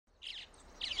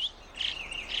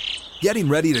Getting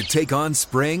ready to take on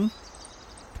spring?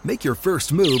 Make your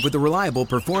first move with the reliable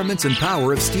performance and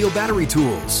power of Steel battery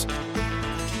tools.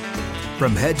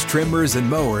 From hedge trimmers and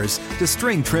mowers to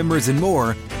string trimmers and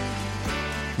more,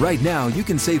 right now you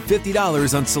can save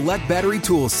 $50 on select battery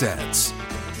tool sets.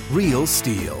 Real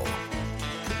Steel.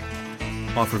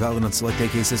 Offer valid on select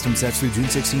AK system sets through June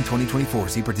 16, 2024.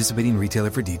 See participating retailer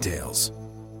for details.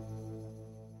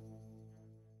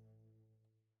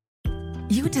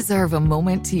 You deserve a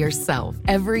moment to yourself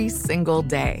every single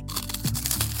day.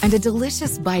 And a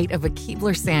delicious bite of a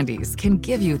Keebler Sandies can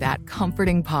give you that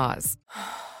comforting pause.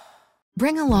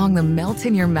 Bring along the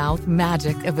melt-in-your-mouth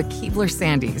magic of a Keebler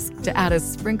Sandies to add a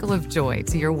sprinkle of joy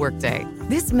to your workday.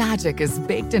 This magic is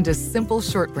baked into simple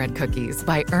shortbread cookies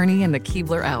by Ernie and the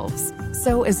Keebler Elves.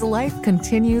 So as life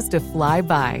continues to fly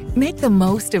by, make the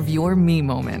most of your me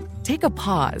moment. Take a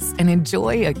pause and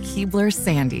enjoy a Keebler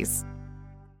Sandies.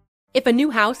 If a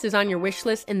new house is on your wish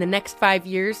list in the next 5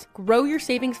 years, grow your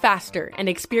savings faster and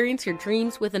experience your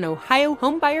dreams with an Ohio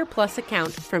Homebuyer Plus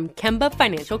account from Kemba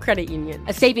Financial Credit Union.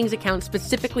 A savings account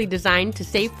specifically designed to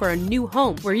save for a new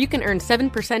home where you can earn 7%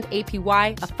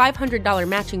 APY, a $500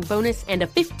 matching bonus, and a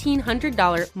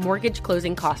 $1,500 mortgage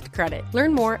closing cost credit.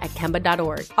 Learn more at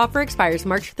Kemba.org. Offer expires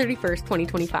March 31st,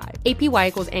 2025. APY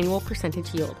equals annual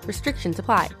percentage yield. Restrictions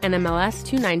apply. NMLS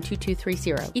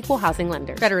 292230. Equal housing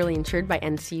lender. Federally insured by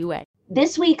NCUA.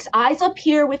 This week's Eyes Up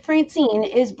Here with Francine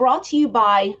is brought to you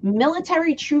by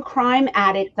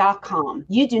MilitaryTrueCrimeAddict.com.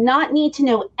 You do not need to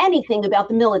know anything about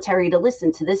the military to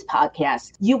listen to this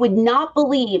podcast. You would not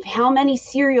believe how many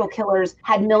serial killers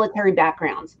had military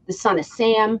backgrounds. The Son of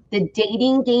Sam, the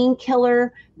Dating Game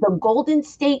Killer, the Golden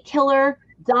State Killer,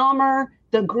 Dahmer,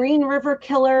 the Green River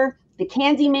Killer, the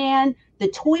Candyman, the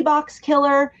Toy Box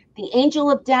Killer, the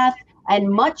Angel of Death, and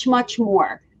much, much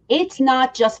more. It's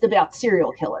not just about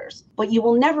serial killers, but you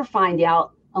will never find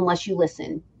out unless you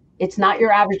listen. It's not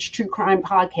your average true crime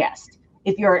podcast.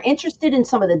 If you're interested in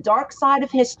some of the dark side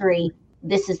of history,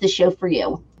 this is the show for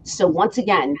you. So once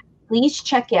again, please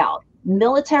check out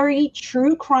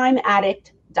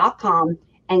MilitaryTrueCrimeAddict.com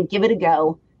and give it a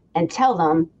go and tell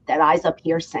them that Eyes Up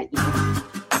Here sent you.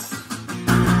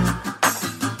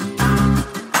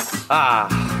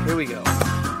 Here we go.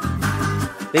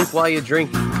 Think while you drink.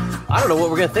 I don't know what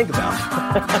we're going to think about.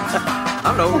 I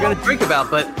don't know what we're going to drink about,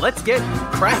 but let's get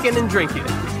cracking and drinking.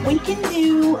 We can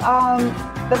do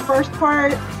the first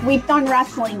part. We've done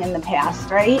wrestling in the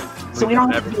past, right? So we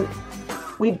don't have to do.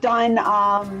 We've done.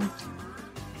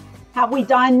 Have we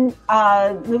done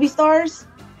movie stars?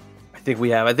 I think we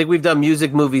have. I think we've done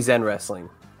music, movies, and wrestling.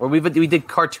 Or we did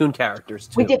cartoon characters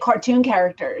too. We did cartoon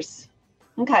characters.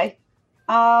 Okay.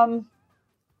 What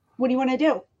do you want to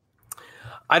do?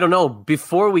 I don't know.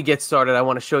 Before we get started, I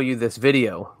want to show you this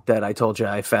video that I told you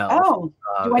I found. Oh,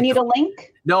 do I need a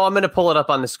link? No, I'm going to pull it up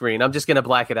on the screen. I'm just going to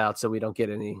black it out so we don't get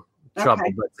any trouble.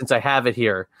 Okay. But since I have it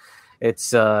here,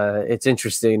 it's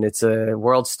interesting. It's a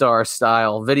World Star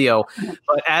style video.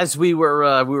 But as we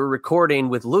were recording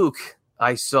with Luke,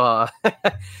 I saw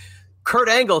Kurt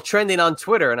Angle trending on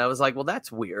Twitter, and I was like, well,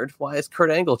 that's weird. Why is Kurt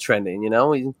Angle trending? You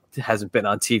know, he hasn't been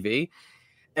on TV.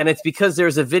 And it's because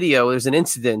there's an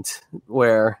incident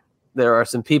where there are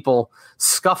some people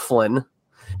scuffling. Do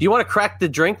you want to crack the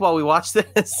drink while we watch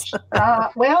this?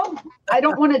 Well, I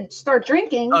don't want to start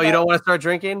drinking. Oh, you don't want to start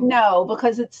drinking? No,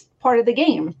 because it's part of the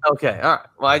game. Okay, all right.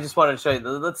 Well, I just wanted to show you.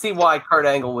 Let's see why Kurt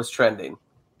Angle was trending.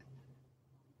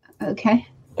 Okay.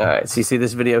 All right, so you see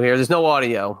this video here? There's no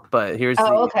audio, but here's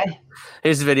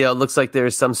here's the video. It looks like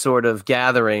there's some sort of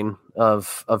gathering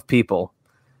of people.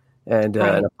 And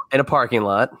in a parking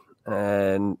lot,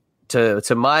 and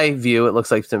to my view, it looks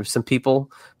like there's some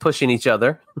people pushing each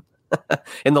other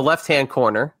in the left-hand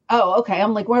corner. Oh, okay.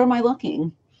 I'm like, where am I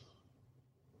looking?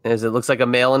 As it looks like a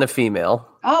male and a female.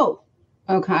 Oh,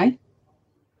 okay.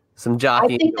 Some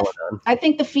jockeying going on. I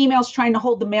think the female's trying to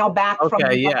hold the male back from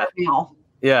the other male.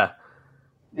 Yeah.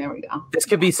 There we go. This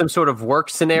could be some sort of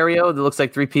work scenario. That looks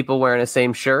like three people wearing the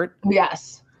same shirt.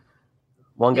 Yes.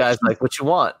 One guy's like, what you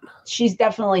want? She's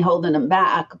definitely holding him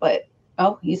back, but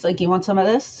he's like, you want some of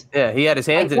this? Yeah, he had his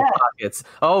hands in his pockets.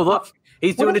 Oh, look,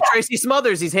 he's doing the Tracy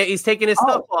Smothers. He's taking his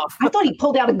stuff off. I thought he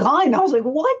pulled out a gun. I was like,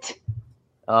 what?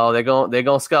 Oh, they're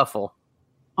going scuffle.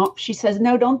 Oh, she says,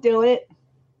 no, don't do it.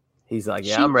 He's like,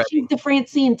 I'm ready. She's the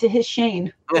Francine to his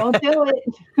Shane. Don't do it.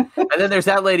 And then there's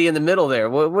that lady in the middle there.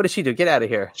 What does she do? Get out of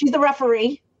here. She's the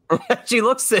referee. She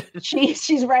looks it.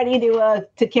 She's ready to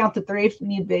count to three if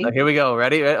need be. Here we go.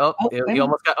 Ready? Oh, he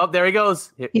almost got. Oh, there he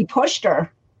goes. He pushed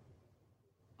her.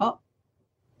 Oh,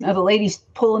 now the lady's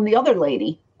pulling the other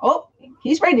lady. Oh,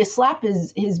 he's ready to slap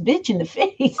his bitch in the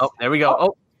face. Oh, there we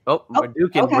go. Oh, we're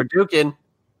duking. Okay. We're duking.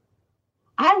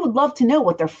 I would love to know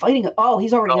what they're fighting. Oh,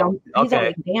 he's already down. He's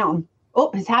already down.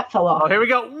 Oh, his hat fell off. Oh, here we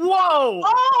go. Whoa!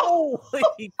 Oh!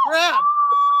 Holy crap!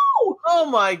 Oh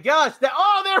my gosh! There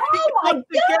Oh my God!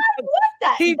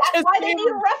 What the? That's why they need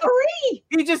a referee.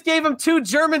 He just gave him 2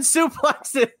 German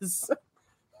suplexes.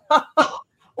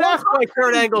 That's why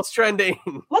Kurt Angle's trending.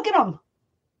 Look at him.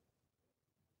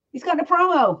 He's got a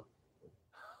promo.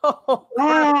 Oh,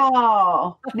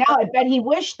 wow. Now I bet he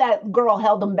wished that girl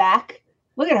held him back.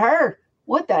 Look at her.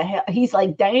 What the hell? He's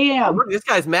like, damn. Look, this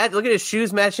guy's mad. Look at his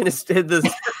shoes matching his Blood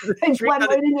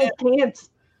right in his pants.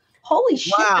 Holy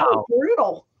shit, that was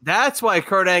brutal. That's why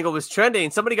Kurt Angle was trending.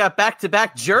 Somebody got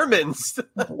back-to-back Germans.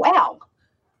 Wow.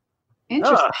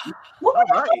 Interesting. What were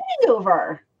they fighting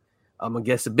over? I'm going to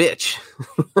guess a bitch.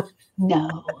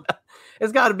 No.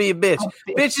 It's got to be a bitch.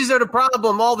 Bitches are the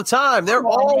problem all the time. They're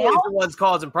always the ones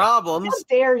causing problems.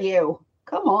 How dare you?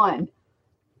 Come on.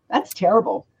 That's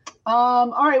terrible.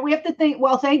 All right, we have to think.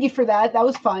 Well, thank you for that. That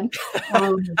was fun.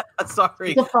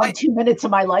 Sorry. It's a fun 2 minutes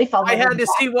of my life. I had to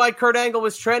see why Kurt Angle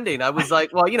was trending. I was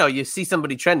like, well, you see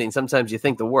somebody trending. Sometimes you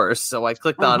think the worst. So I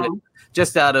clicked on it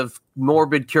just out of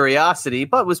morbid curiosity,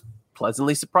 but was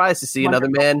pleasantly surprised to see another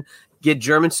man get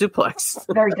German suplex.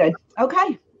 Very good.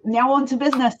 Okay. Now on to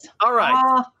business. All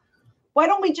right. Why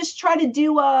don't we just try to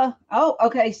do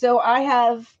okay. So I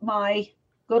have my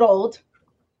good old,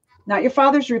 not your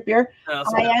father's root beer.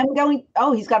 I am going.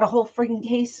 Oh, he's got a whole freaking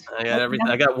case. I got everything.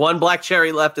 I got 1 black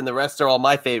cherry left, and the rest are all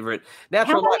my favorite. How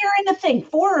many are in the thing?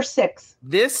 4 or 6?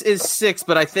 This is 6,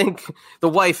 but I think the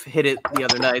wife hit it the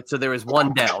other night, so there is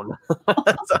 1 down.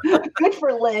 Good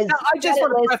for Liz. Now, I just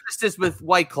want to preface this with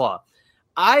White Claw.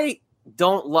 I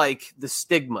don't like the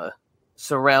stigma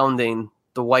surrounding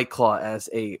the White Claw as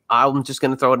I'm just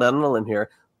going to throw it out on a limb here,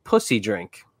 pussy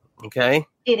drink. Okay?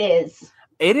 It is.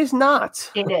 It is not.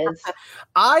 It is.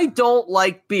 I don't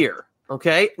like beer.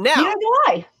 Okay? Now, neither do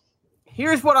I.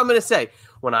 Here's what I'm going to say.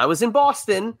 When I was in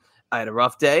Boston, I had a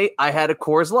rough day. I had a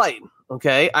Coors Light.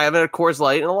 Okay? I haven't had a Coors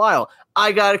Light in a while.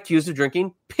 I got accused of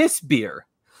drinking piss beer.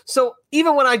 So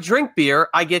even when I drink beer,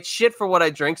 I get shit for what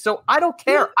I drink. So I don't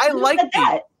care. I like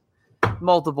beer.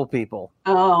 Multiple people.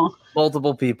 Oh.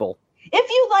 Multiple people. If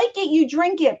you like it, you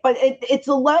drink it, but it's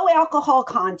a low alcohol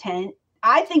content.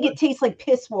 I think it tastes like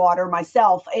piss water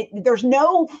myself. There's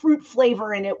no fruit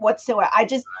flavor in it whatsoever.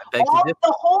 The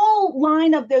whole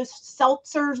line of those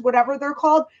seltzers, whatever they're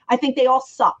called, I think they all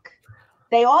suck.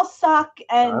 They all suck,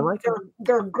 and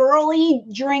they're girly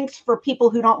drinks for people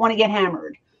who don't want to get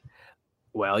hammered.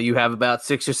 Well, you have about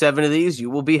 6 or 7 of these, you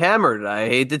will be hammered. I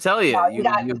hate to tell you. You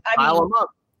pile them up.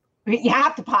 You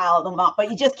have to pile them up,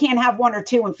 but you just can't have 1 or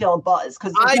 2 and feel a buzz.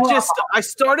 Because I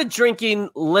started drinking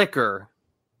liquor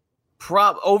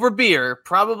over beer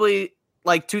probably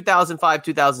like 2005,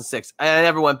 2006. I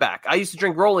never went back. I used to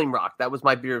drink Rolling Rock. That was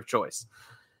my beer of choice.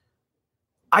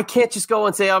 I can't just go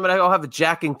and say I'm going to go have a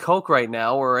Jack and Coke right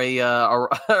now, or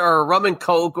a rum and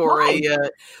Coke, or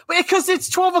because it's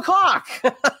 12 o'clock.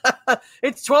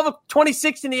 It's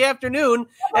 12:26 in the afternoon,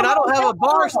 and I don't have a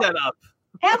bar set up.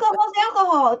 Alcohol's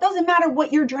alcohol. It doesn't matter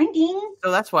what you're drinking. So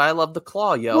that's why I love the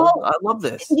Claw, yo. Well, I love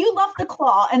this. You love the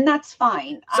Claw, and that's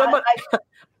fine.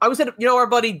 I was at, our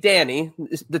buddy Danny,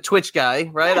 the Twitch guy,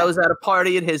 right? Yeah. I was at a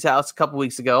party at his house a couple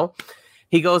weeks ago.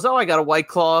 He goes, I got a White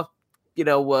Claw,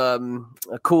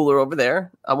 a cooler over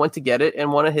there. I went to get it,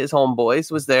 and one of his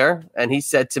homeboys was there, and he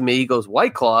said to me, he goes,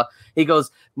 White Claw? He goes,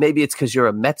 maybe it's because you're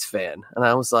a Mets fan. And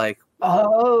I was like,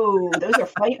 oh, those are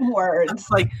fighting words.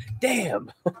 Like,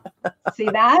 damn. See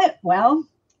that? Well,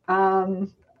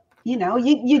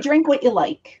 you drink what you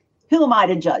like. Who am I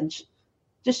to judge?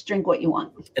 Just drink what you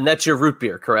want. And that's your root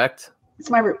beer, correct? It's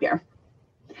my root beer.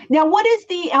 Now, what is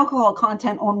the alcohol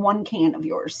content on 1 can of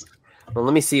yours? Well,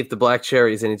 let me see if the black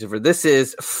cherry is any different. This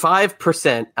is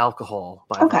 5% alcohol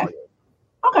by volume.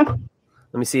 Okay.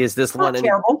 Let me see. Is this one? Not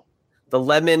terrible. The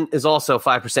lemon is also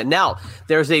 5%. Now,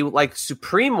 there's a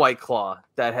Supreme White Claw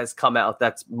that has come out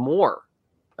that's more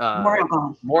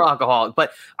alcohol. More alcohol,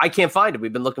 but I can't find it.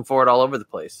 We've been looking for it all over the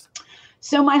place.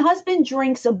 So my husband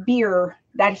drinks a beer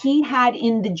that he had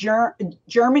in the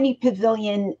Germany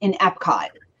pavilion in Epcot.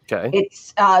 Okay.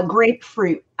 It's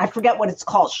grapefruit. I forget what it's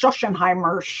called.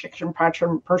 Schochenheimer,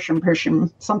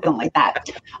 Persian, something like that.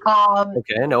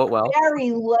 Okay, I know it well.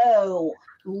 Very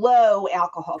low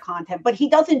alcohol content, but he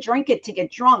doesn't drink it to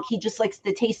get drunk. He just likes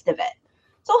the taste of it.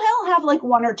 So he'll have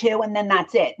 1 or 2 and then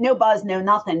that's it. No buzz, no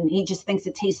nothing. He just thinks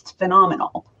it tastes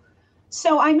phenomenal.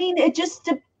 So, I mean, it just,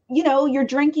 you're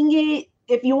drinking it.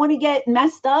 If you want to get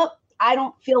messed up, I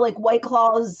don't feel like White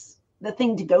Claw's the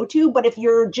thing to go to. But if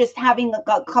you're just having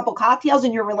a couple cocktails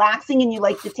and you're relaxing and you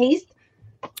like the taste,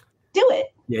 Do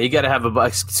it. Yeah, you got to have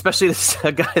especially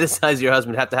a guy the size of your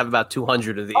husband, have to have about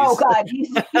 200 of these. Oh God,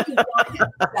 he's done it,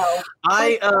 so.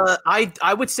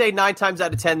 I would say 9 times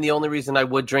out of 10, the only reason I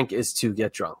would drink is to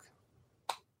get drunk.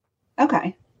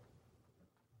 Okay.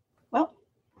 Well,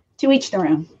 to each their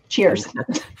own. Cheers.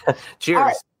 Cheers. All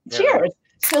right. Yeah. Cheers.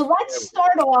 So let's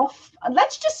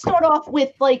just start off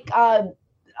with like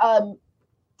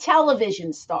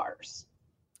television stars.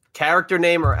 Character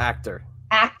name or actor?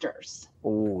 Actors.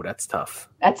 Oh, that's tough.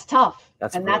 That's tough.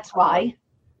 That's why.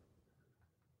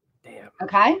 Damn.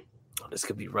 Okay. Oh, this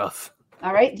could be rough.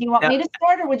 All right. Do you want me to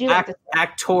start or would you like to start?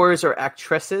 Actors or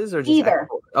actresses or just either?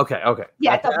 Okay.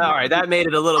 Yeah. All right. That made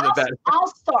it a little bit better. I'll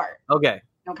start. Okay.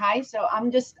 Okay. So I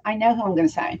know who I'm going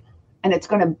to say, and it's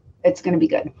going to be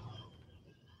good.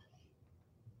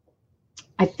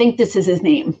 I think this is his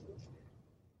name.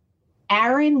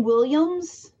 Aaron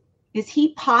Williams. Is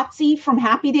he Potsy from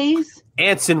Happy Days?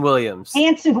 Anson Williams.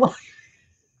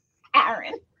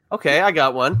 Aaron. Okay, I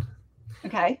got one.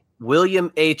 Okay.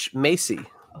 William H. Macy.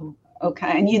 Oh,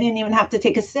 okay, and you didn't even have to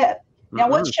take a sip. Now,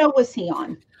 what show was he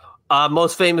on?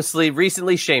 Most famously,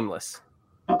 recently, Shameless.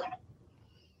 Okay.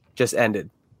 Just ended.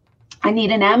 I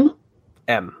need an M.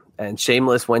 M. And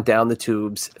Shameless went down the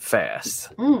tubes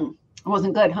fast. It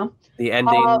wasn't good, huh? The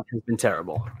ending has been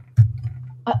terrible.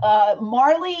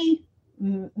 Marley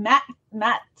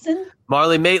Matson?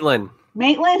 Marley Maitland.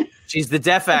 Maitland? She's the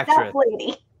deaf actress. Deaf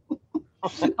lady.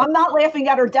 I'm not laughing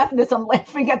at her deafness. I'm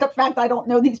laughing at the fact I don't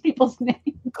know these people's names.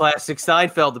 Classic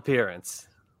Seinfeld appearance.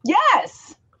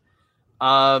 Yes.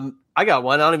 I got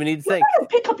one. I don't even need to think. You better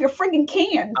pick up your friggin'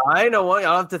 can. I know one. I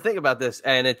don't have to think about this.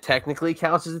 And it technically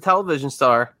counts as a television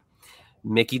star.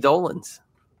 Mickey Dolenz.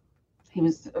 He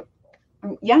was,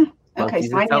 yeah. Okay,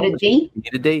 so I need a D. You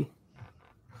need a D.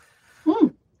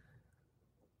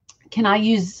 Can I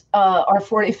use our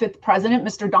 45th president,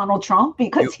 Mr. Donald Trump,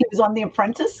 because he was on The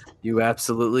Apprentice? You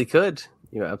absolutely could.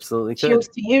 Cheers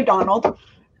to you, Donald. It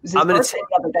was his birthday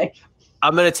the other day.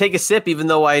 I'm going to take a sip, even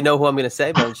though I know who I'm going to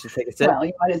say, but I should take a sip. Well,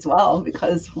 you might as well,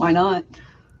 because why not?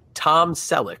 Tom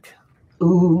Selleck.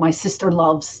 Ooh, my sister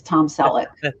loves Tom Selleck.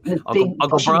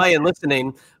 Uncle Brian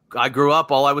listening. I grew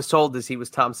up, all I was told is he was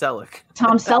Tom Selleck.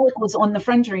 Tom Selleck was on the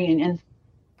Friends reunion.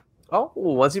 Oh,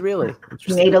 was he really?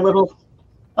 He made a little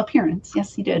appearance.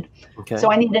 Yes, he did. Okay. So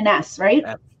I need an S, right?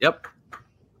 Yep.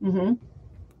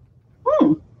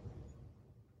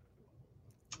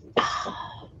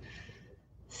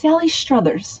 Sally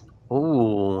Struthers.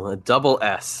 Ooh, a double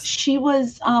S. She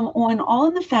was on All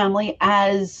in the Family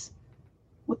as,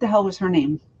 what the hell was her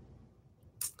name?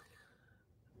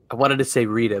 I wanted to say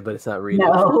Rita, but it's not Rita.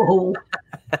 No.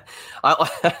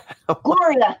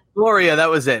 Gloria. Gloria, that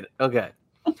was it. Okay.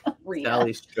 Rita.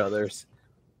 Sally Struthers.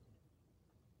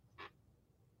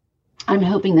 I'm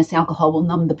hoping this alcohol will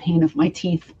numb the pain of my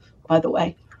teeth, by the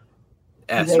way.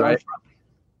 S, right?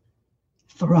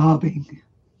 Throbbing.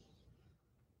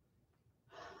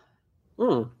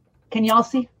 Can y'all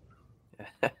see?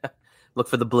 Look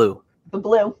for the blue. The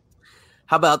blue.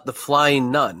 How about the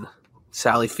Flying Nun,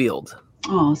 Sally Field?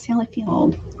 Oh, Sally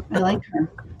Field. I like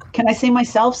her. Can I say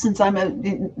myself, since I'm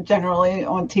generally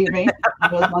on TV?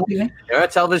 You're a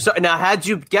television star. Now, had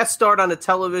you guest starred on a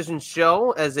television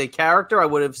show as a character, I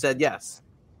would have said yes.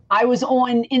 I was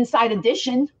on Inside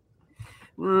Edition.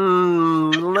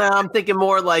 No, I'm thinking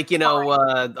more like,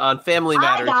 on Family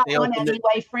Matters. I got one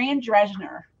anyway. Fran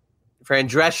Drescher. Fran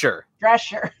Drescher.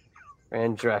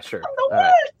 I'm the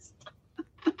worst.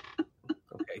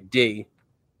 Okay, D.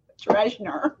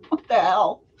 Drescher. What the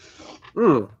hell?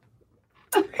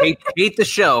 Hate the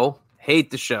show.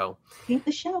 Hate the show.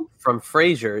 From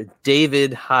Frasier,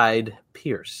 David Hyde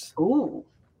Pierce. Ooh.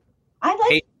 I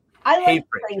like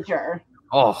Frasier.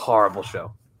 Oh, horrible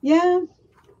show. Yeah.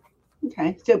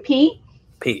 Okay. So P?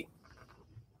 P.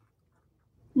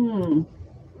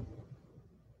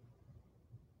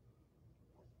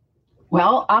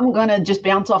 Well, I'm going to just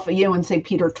bounce off of you and say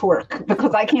Peter Tork,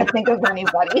 because I can't think of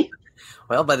anybody.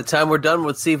 Well, by the time we're done,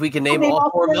 we'll see if we can name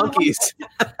all four monkeys.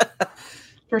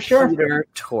 For sure. Peter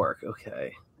Tork.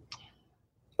 Okay.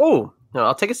 Oh, no,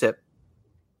 I'll take a sip.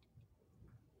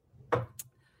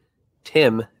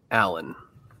 Tim Allen.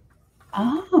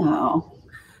 Oh.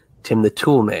 Tim the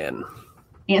Tool Man.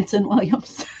 Anson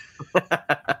Williams.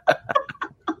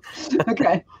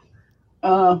 Okay.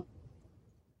 I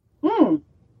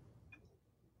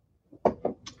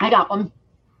got one.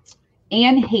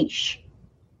 Anne Heche.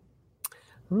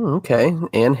 Okay,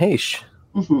 Anne Heche.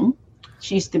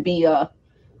 She used to be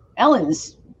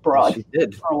Ellen's broad. She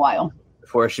did for a while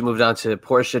before she moved on to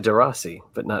Portia de Rossi,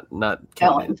 but not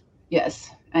Ellen.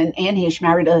 Yes, and Anne Heche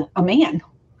married a man.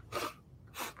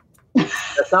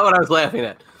 That's not what I was laughing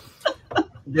at.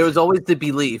 There was always the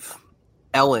belief,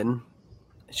 Ellen,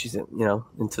 she's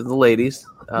into the ladies.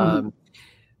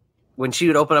 When she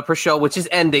would open up her show, which is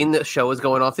ending, the show is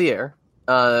going off the air.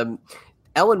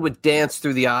 Ellen would dance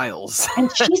through the aisles.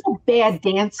 And she's a bad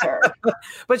dancer.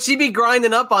 But she'd be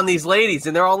grinding up on these ladies,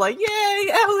 and they're all like, yay,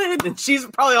 Ellen! And she's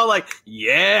probably all like,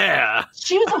 yeah!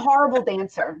 She was a horrible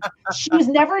dancer. She was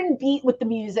never in beat with the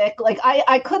music. Like,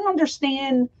 I couldn't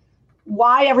understand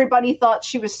why everybody thought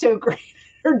she was so great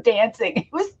at her dancing.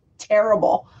 It was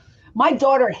terrible. My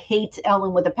daughter hates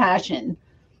Ellen with a passion.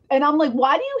 And I'm like,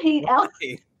 why do you hate Ellen?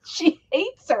 She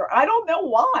hates her. I don't know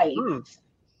why.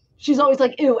 She's always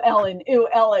like, ew, Ellen, ew,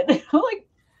 Ellen. I'm like,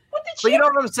 what did she? But you know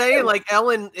what I'm saying? Like,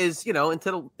 Ellen is,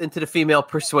 into the female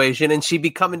persuasion, and she'd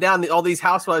be coming down. All these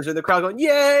housewives are in the crowd going,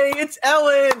 "Yay, it's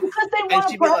Ellen!" Because they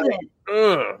want a president.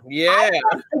 Like, yeah.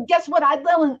 Guess what? I'd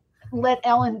let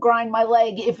Ellen grind my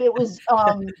leg if it was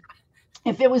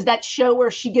that show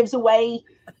where she gives away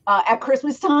at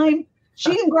Christmas time.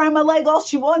 She can grind my leg all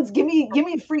she wants. Give me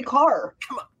a free car.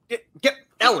 Come on, get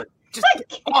Ellen. Just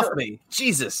get off me.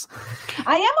 Jesus.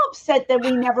 I am upset that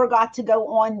we never got to go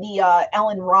on the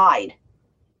Ellen ride.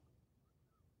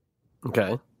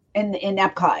 Okay. In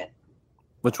Epcot.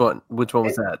 Which one? Which one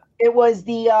was that? It was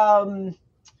the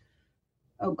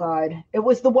oh God. It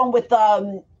was the one with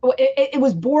it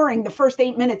was boring. The first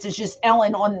 8 minutes is just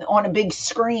Ellen on a big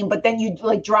screen, but then you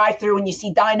like drive through and you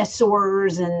see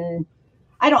dinosaurs and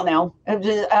I don't know. It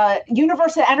was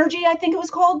Universal Energy, I think it was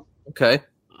called. Okay.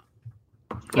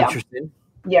 Yeah. Interesting.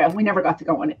 Yeah, we never got to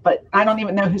go on it, but I don't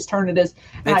even know whose turn it is.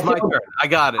 It's my turn. I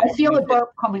got it. I feel a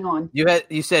burp coming on.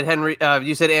 You said Henry.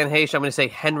 You said Anne Heche. I'm going to say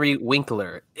Henry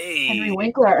Winkler. Hey, Henry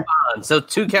Winkler. So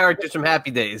 2 characters from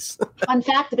Happy Days. Fun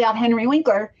fact about Henry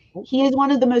Winkler: he is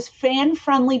one of the most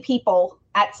fan-friendly people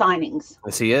at signings.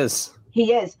 Yes, he is.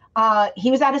 He is.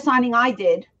 He was at a signing I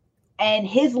did, and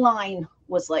his line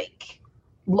was like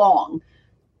long.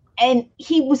 And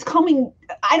he was coming,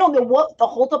 I don't know what the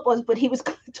holdup was, but he was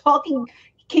talking,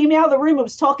 he came out of the room and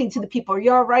was talking to the people. Are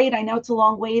you all right? I know it's a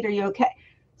long wait. Are you okay?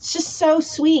 It's just so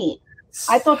sweet.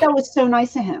 I thought that was so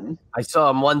nice of him. I saw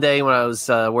him one day when I was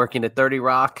working at 30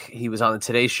 Rock. He was on the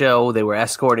Today Show. They were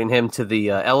escorting him to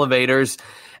the elevators.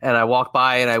 And I walked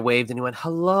by and I waved and he went,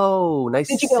 hello, nice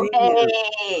to see you.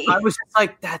 Hey. I was just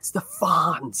like, that's the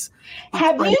Fonz.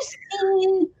 Have you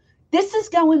seen, this is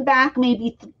going back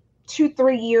maybe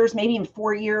 2-3 years, maybe even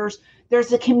 4 years.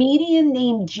 There's a comedian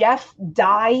named Jeff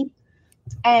Dye,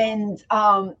 and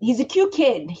he's a cute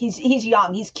kid. He's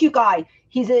young. He's a cute guy.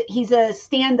 He's a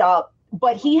stand-up,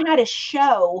 but he had a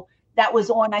show that was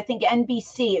on, I think,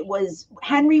 NBC. It was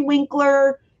Henry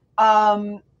Winkler,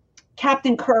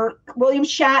 Captain Kirk, William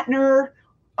Shatner,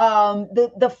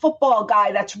 the football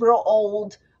guy that's real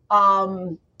old.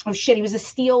 He was a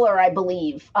Steeler, I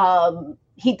believe.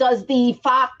 He does the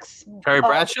Fox. Terry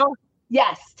Bradshaw?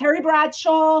 Yes, Terry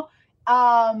Bradshaw,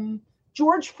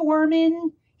 George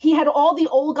Foreman. He had all the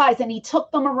old guys, and he took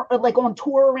them like on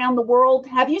tour around the world.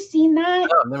 Have you seen that?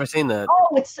 No, I've never seen that.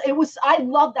 Oh, it was. I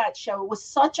love that show. It was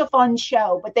such a fun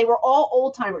show. But they were all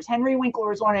old timers. Henry Winkler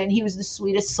was on it, and he was the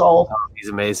sweetest soul. Oh, he's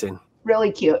amazing.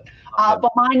 Really cute.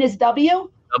 But mine is W.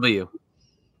 W.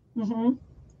 Mm-hmm.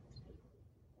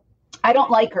 I don't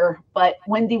like her, but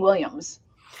Wendy Williams.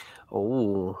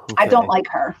 Oh, okay. I don't like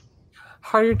her.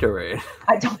 How are you doing?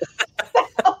 I don't.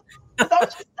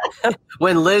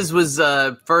 When Liz was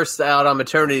first out on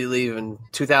maternity leave in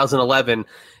 2011,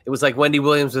 it was like Wendy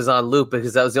Williams was on loop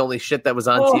because that was the only shit that was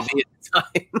on TV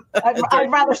at the time.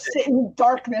 I'd rather sit in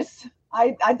darkness.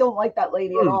 I don't like that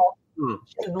lady at all.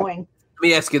 She's annoying. Let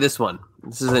me ask you this one.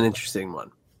 This is an interesting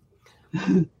one.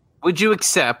 Would you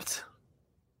accept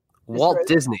Walt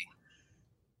Disney?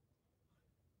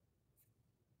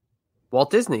 Walt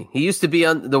Disney. He used to be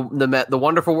on the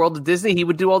Wonderful World of Disney. He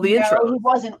would do all the intro. No, he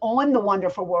wasn't on the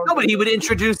Wonderful World. No, but he would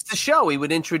introduce the show. He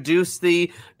would introduce now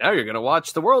you're going to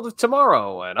watch The World of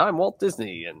Tomorrow, and I'm Walt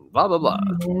Disney, and blah, blah, blah.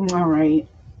 All right.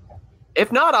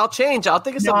 If not, I'll change. I'll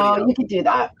think of somebody else. No, you can do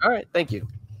that. All right. Thank you.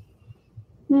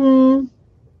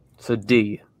 So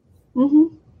D.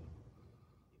 Mm-hmm.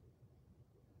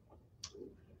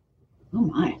 Oh,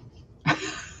 my.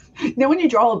 Now when you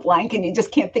draw a blank and you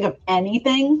just can't think of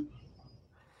anything.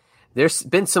 There's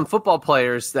been some football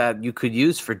players that you could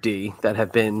use for D that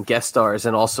have been guest stars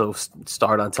and also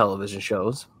starred on television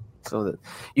shows. So that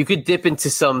you could dip into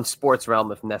some sports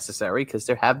realm if necessary, because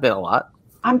there have been a lot.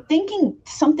 I'm thinking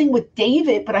something with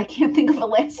David, but I can't think of a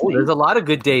last name. There's a lot of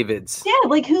good Davids. Yeah,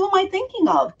 like who am I thinking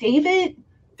of? David?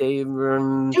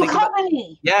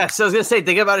 Duchovny. Yeah, so I was going to say,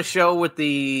 think about a show with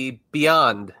the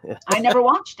Beyond. I never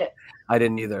watched it. I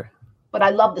didn't either. But I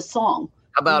love the song.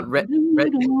 How about you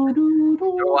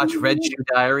ever watch Red Shoe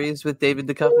Diaries with David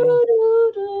Duchovny?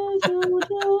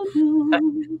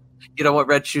 You know what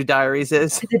Red Shoe Diaries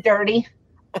is? Is it dirty?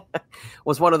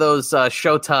 Was one of those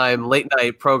Showtime late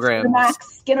night programs.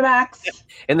 Skinamax.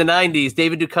 In the 90s,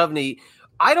 David Duchovny,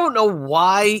 I don't know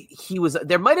why he was –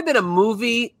 there might have been a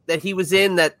movie that he was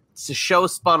in that the show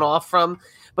spun off from,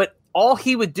 but all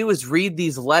he would do is read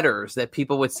these letters that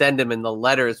people would send him, and the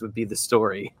letters would be the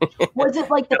story. Was it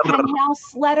like the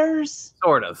Penthouse letters?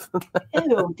 Sort of.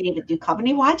 Ew, David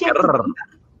Duchovny, why'd you have to do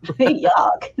that?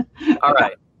 Yuck. All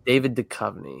right, David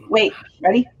Duchovny. Wait,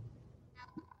 ready?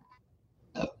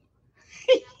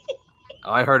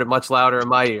 I heard it much louder in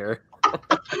my ear.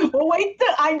 Well, wait,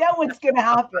 I know what's going to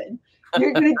happen.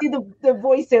 You're going to do the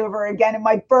voiceover again, and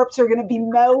my burps are going to be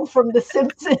Mo from The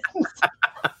Simpsons.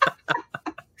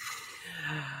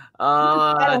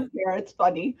 I don't care. It's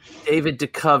funny. David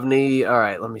Duchovny. All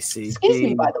right, let me see. Excuse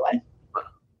me, by the way.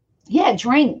 Yeah,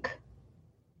 drink.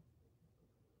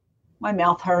 My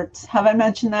mouth hurts. Have I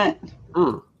mentioned that?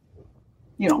 You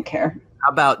don't care. How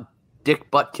about Dick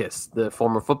Butkus, the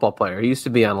former football player? He used to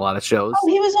be on a lot of shows. Oh,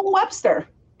 he was on Webster.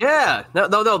 Yeah. No.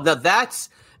 That's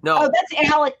no. Oh, that's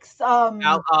Alex.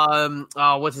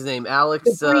 What's his name?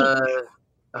 Alex.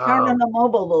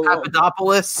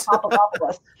 Papadopoulos.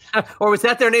 Or was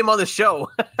that their name on the show?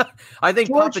 I think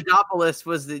George Papadopoulos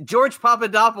was George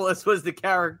Papadopoulos was the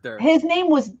character. His name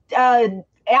was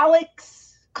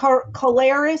Alex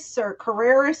Carreras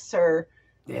or.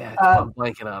 Yeah, I'm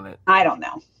blanking on it. I don't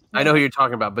know. I know who you're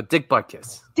talking about, but Dick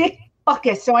Butkus. Dick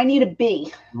Butkus. So I need a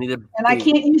B. I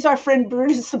can't use our friend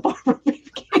Brutus the Barber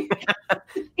Beefcake.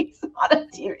 He's not a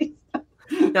series.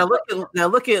 Now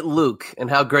look at Luke and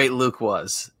how great Luke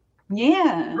was.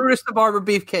 Yeah. Brutus the Barber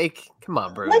Beefcake. Come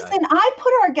on, Brutus. Listen, I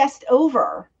put our guest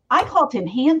over. I called him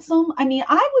handsome. I mean,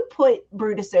 I would put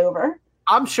Brutus over.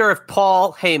 I'm sure if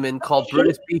Paul Heyman called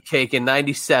Brutus Beefcake in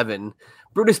 '97,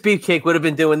 Brutus Beefcake would have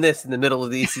been doing this in the middle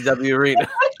of the ECW arena.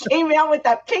 Came out with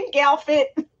that pink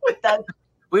outfit.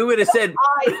 We would have said,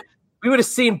 we would have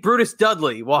seen Brutus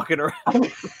Dudley walking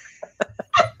around.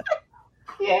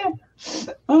 Yeah.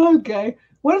 Okay.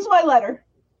 What is my letter?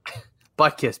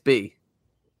 Butkus, B.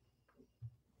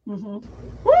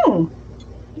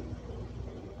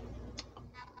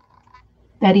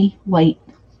 Betty White.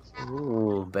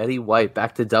 Ooh, Betty White,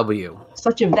 back to W.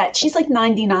 Such a vet. She's like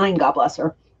 99. God bless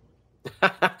her.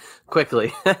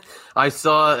 Quickly, I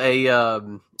saw a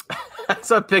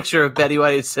picture of Betty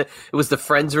White. It was the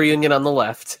Friends reunion on the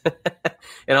left,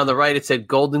 and on the right it said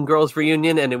Golden Girls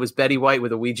reunion, and it was Betty White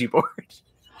with a Ouija board.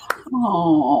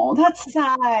 Oh, that's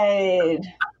sad.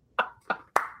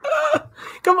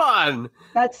 Come on.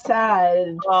 That's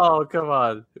sad. Oh, come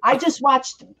on. I just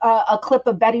watched a clip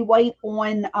of Betty White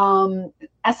on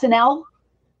SNL.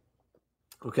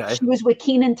 Okay. She was with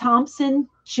Kenan Thompson.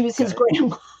 She was his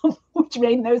grandma, which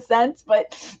made no sense,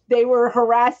 but they were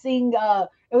harassing,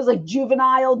 it was like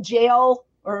juvenile jail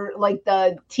or like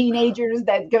the teenagers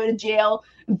that go to jail.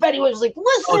 And Betty was like,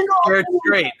 listen,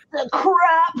 straight. The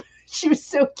crap. She was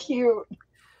so cute.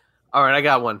 All right, I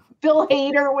got one. Bill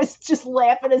Hader was just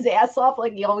laughing his ass off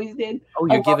like he always did. Oh,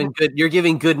 you're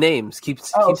giving good names. Keep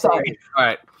sorry. Saying. All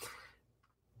right.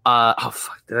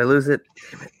 Fuck, did I lose it?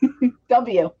 Damn it.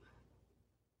 W.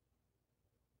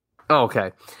 Oh,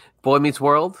 okay. Boy Meets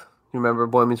World. You remember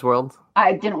Boy Meets World?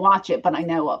 I didn't watch it, but I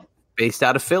know of. Based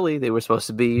out of Philly. They were supposed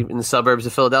to be in the suburbs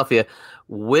of Philadelphia.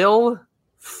 Will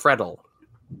Friedle.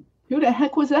 Who the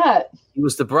heck was that? He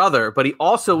was the brother, but he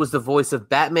also was the voice of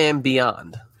Batman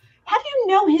Beyond. How do you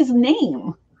know his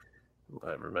name?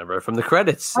 I remember it from the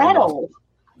credits. Friedle.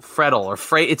 Friedle or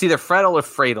it's either Friedle or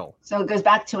Fradel. So it goes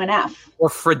back to an F. Or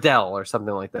Friedel or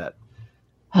something like that.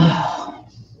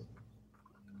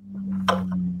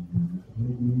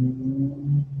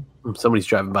 Somebody's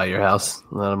driving by your house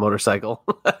on a motorcycle.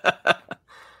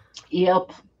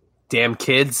 Yep. Damn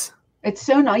kids. It's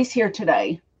so nice here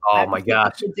today. Oh my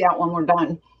gosh. Kids out when we're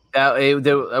done.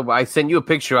 I sent you a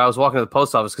picture. I was walking to the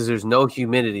post office because there's no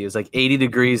humidity. It was like 80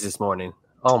 degrees this morning.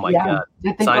 Oh my God.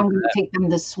 I think I'm going to take them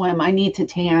to swim. I need to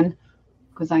tan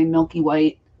because I'm milky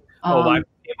white. My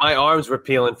arms were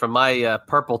peeling from my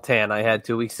purple tan I had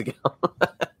 2 weeks ago.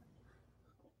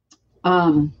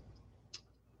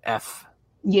 F.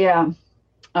 Yeah.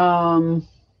 Was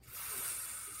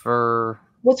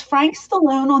Frank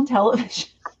Stallone on television?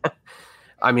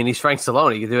 I mean, he's Frank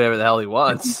Stallone. He can do whatever the hell he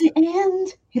wants. And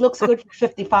he looks good for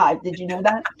 55. Did you know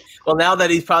that? Well, now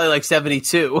that he's probably like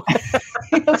 72.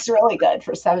 He looks really good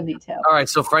for 72. All right,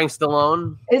 so Frank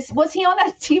Stallone. Was he on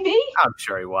that TV? I'm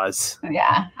sure he was.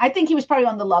 Yeah. I think he was probably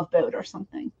on the Love Boat or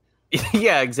something.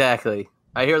 Yeah, exactly.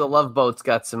 I hear the Love Boat's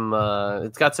got some.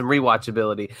 It's got some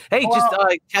rewatchability. Hey,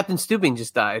 Captain Stubing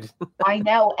just died. I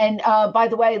know. And by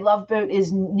the way, Love Boat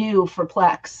is new for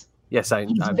Plex. Yes,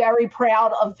 He's very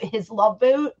proud of his Love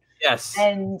Boat. Yes,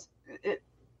 and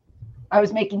I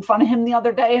was making fun of him the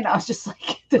other day, and I was just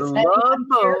like, Love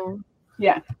Boat.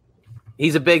 Yeah,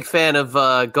 he's a big fan of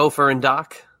Gopher and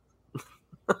Doc.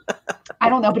 I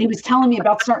don't know, but he was telling me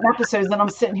about certain episodes, and I'm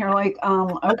sitting here like,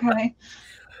 okay.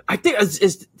 I think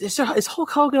is Hulk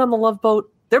Hogan on the Love Boat?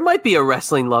 There might be a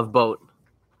wrestling Love Boat.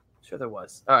 Sure, there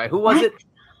was. All right, who was it?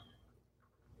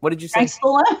 What did you say?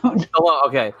 Stallone. Oh,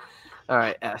 okay. All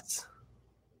right, S.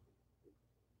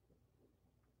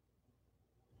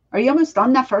 Are you almost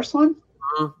done that first one?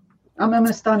 Mm-hmm. I'm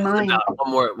almost done mine. No,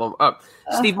 one more.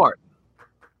 Steve Martin.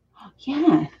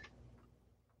 Yeah.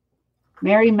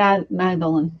 Mary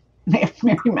Magdalene.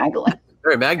 Mary Magdalene.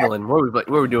 Mary Magdalene. What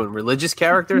were we doing? Religious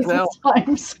characters now?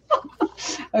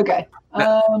 Okay.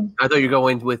 I thought you were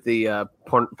going with the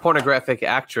pornographic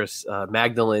actress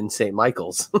Magdalene St.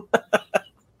 Michaels.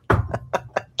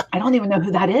 I don't even know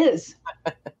who that is.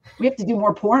 We have to do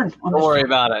more porn. Don't worry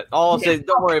about it. Don't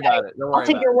worry about it. I'll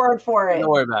take your word for it. Don't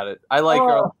worry about it. I like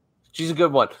her. She's a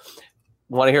good one.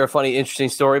 Want to hear a funny, interesting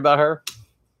story about her?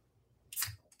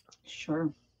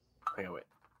 Sure. Hang on, wait.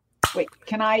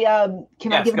 Can I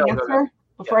give an answer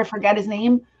before I forget his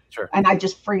name? Sure. And I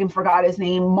just freaking forgot his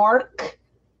name. Mark.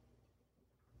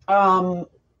 I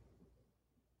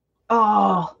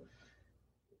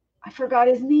forgot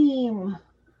his name.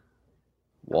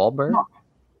 Wahlberg?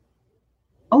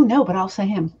 Oh, no, but I'll say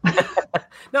him.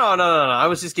 No. I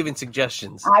was just giving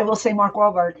suggestions. I will say Mark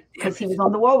Wahlberg because he was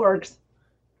on the Wahlbergs.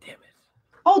 Damn it.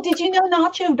 Oh, did you know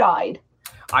Nacho died?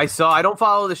 I don't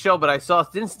follow the show, but I saw,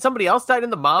 didn't somebody else die?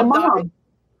 The mom died?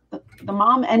 The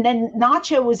mom, and then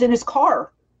Nacho was in his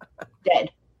car,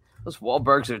 dead. Those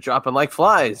Wahlbergs are dropping like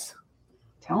flies. I'm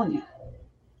telling you.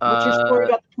 What's your story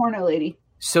about the porno lady?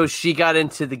 So she got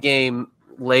into the game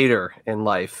later in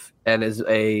life and is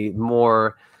a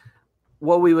more,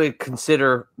 what we would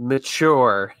consider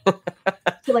mature.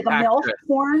 So like a MILF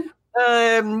porn?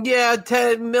 Yeah,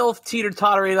 MILF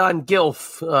teeter-tottering on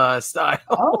GILF style.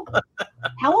 Oh,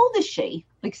 how old is she?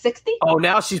 Like 60? Oh,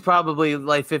 now she's probably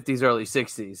late 50s, early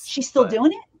 60s. She's still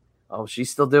doing it? Oh, she's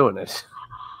still doing it.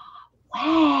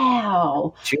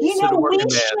 Wow.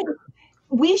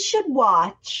 We should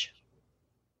watch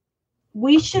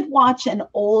an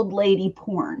old lady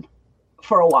porn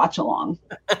for a watch along.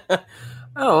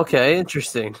 Oh, okay.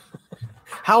 Interesting.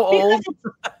 How old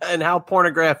and how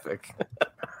pornographic?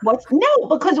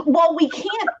 Because we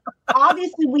can't,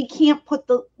 obviously we can't put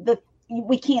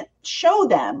we can't show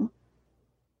them,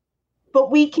 but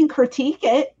we can critique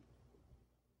it.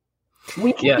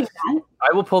 We can do that.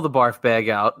 I will pull the barf bag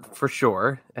out for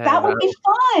sure. That would be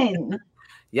fun.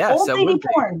 Yes. Old lady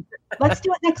porn. Let's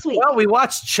do it next week. Well, we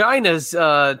watched China's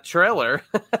trailer.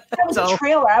 That was a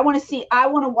trailer. I want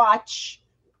to watch.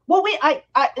 Well,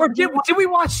 did we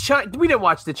watch China? We didn't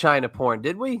watch the China porn,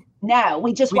 did we? No,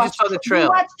 we just watched the trailer. We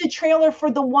watched the trailer for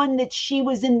the one that she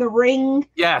was in the ring.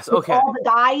 Yes, okay. All the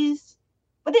guys,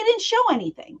 but they didn't show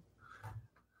anything.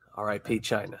 R.I.P.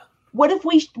 China. What if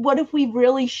we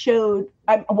really showed?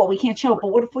 We can't show it, but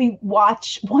what if we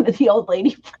watch one of the old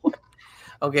lady porn?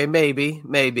 Okay, maybe.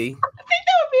 I think that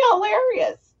would be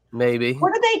hilarious. Maybe.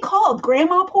 What are they called?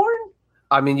 Grandma porn?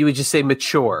 I mean, you would just say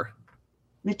mature.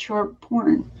 Mature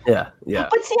porn. Yeah.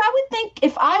 But see, I would think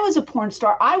if I was a porn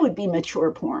star, I would be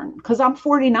mature porn because I'm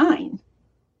 49.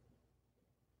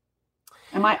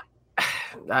 Am I?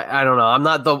 I don't know. I'm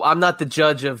not the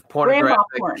judge of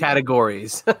pornographic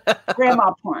categories.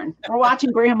 Grandma porn. We're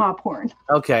watching grandma porn.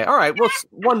 Okay. All right. Well,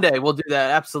 one day we'll do that.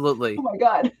 Absolutely. Oh my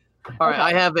God. All right.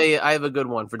 I have a good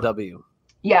one for W.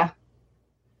 Yeah.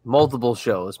 Multiple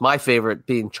shows. My favorite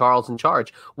being Charles in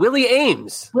Charge. Willie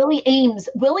Ames. Willie Ames,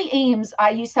 I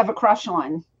used to have a crush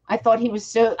on. I thought he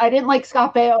was I didn't like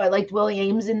Scott Baio. I liked Willie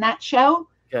Ames in that show.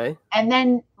 Okay. And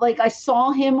then I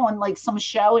saw him on some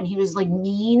show and he was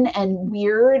mean and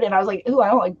weird. And I was like, ooh,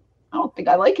 I don't think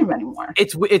I like him anymore.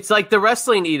 It's like the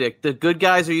wrestling edict. The good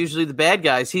guys are usually the bad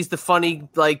guys. He's the funny,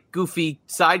 goofy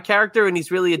side character and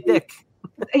he's really a dick.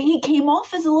 He came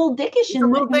off as a little dickish.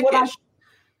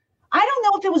 I don't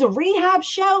know if it was a rehab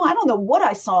show. I don't know what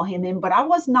I saw him in, but I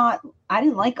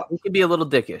didn't like him. He could be a little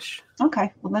dickish.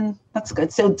 Okay. Well, then that's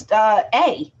good. So,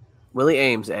 A. Willie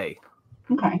Ames, A.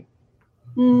 Okay.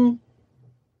 We're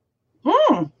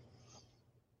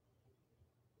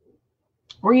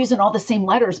using all the same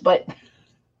letters, but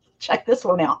check this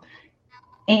one out.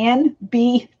 Ann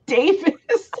B. Davis. You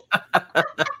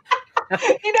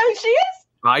know who she is?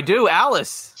 I do,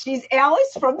 Alice. She's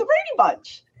Alice from the Brady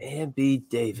Bunch. Ann B.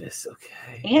 Davis,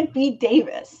 okay. Ann B.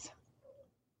 Davis.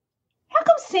 How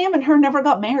come Sam and her never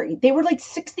got married? They were like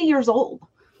 60 years old.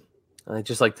 I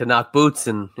just like to knock boots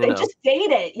and, They just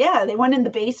dated. Yeah, they went in the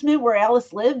basement where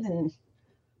Alice lived and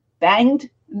banged,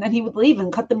 and then he would leave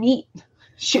and cut the meat.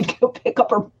 She'd go pick up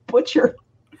her butcher.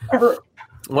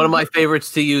 One of my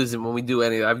favorites to use, and when we do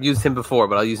any, I've used him before,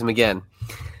 but I'll use him again.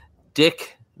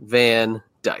 Dick Van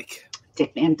Dyke.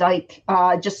 Dick Van Dyke.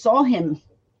 Just saw him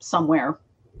somewhere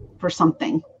for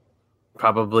something.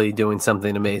 Probably doing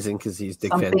something amazing because he's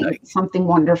Dick Van Dyke. Something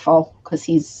wonderful because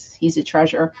he's a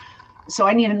treasure. So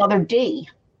I need another D.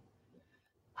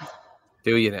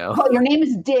 Do you know? Well, your name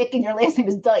is Dick and your last name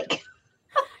is Dyke.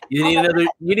 You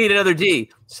need another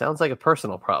D. Sounds like a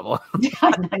personal problem.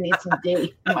 I need some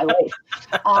D in my life.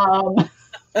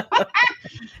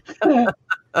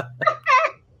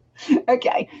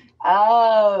 Okay.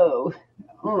 Oh.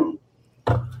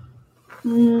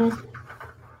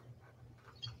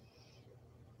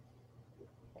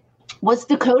 Was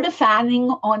Dakota Fanning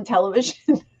on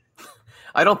television?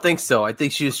 I don't think so. I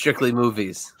think she was strictly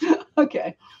movies.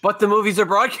 Okay. But the movies are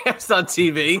broadcast on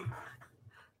TV.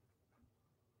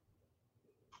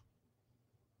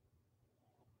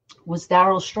 Was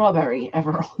Daryl Strawberry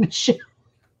ever on the show?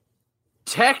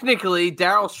 Technically,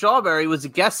 Daryl Strawberry was a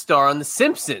guest star on The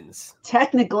Simpsons.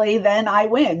 Technically, then I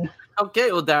win.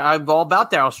 Okay, well, I'm all about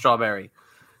Daryl Strawberry.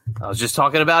 I was just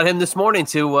talking about him this morning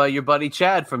to your buddy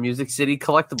Chad from Music City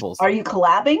Collectibles. Are you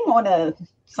collabing on a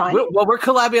signing? We're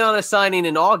collabing on a signing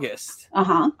in August.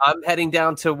 Uh-huh. I'm heading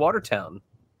down to Watertown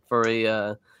for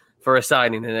a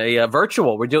signing and a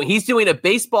virtual. He's doing a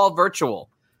baseball virtual.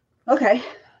 Okay.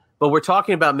 But we're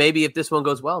talking about maybe if this one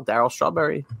goes well, Daryl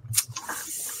Strawberry.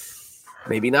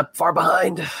 Maybe not far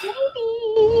behind.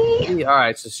 Maybe. All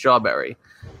right, so Strawberry.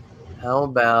 How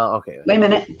about okay? Wait a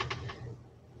minute.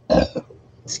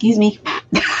 Excuse me. How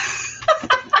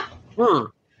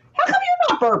come you're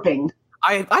not burping?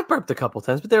 I burped a couple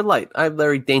times, but they're light. I have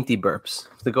very dainty burps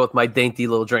to go with my dainty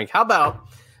little drink. How about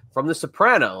from The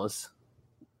Sopranos,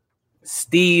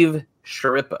 Steve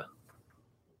Sciarippa?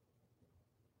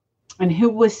 And who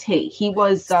was he? He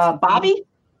was Bobby?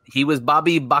 He was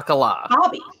Bobby Bacala.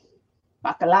 Bobby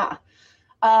Bacala.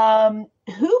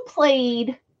 Who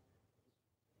played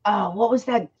what was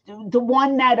that? The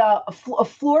one that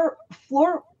Furio?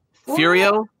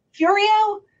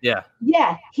 Furio? Yeah.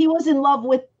 Yeah. He was in love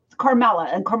with Carmela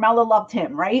and Carmela loved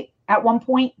him, right? At one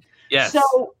point. Yes.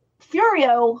 So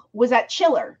Furio was at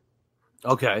Chiller.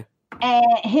 Okay. And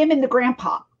him and the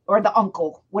grandpa or the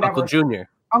uncle, whatever. Uncle Junior.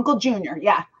 Uncle Junior,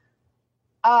 yeah.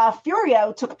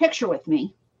 Furio took a picture with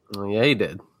me. Oh, yeah, he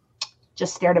did.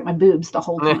 Just stared at my boobs the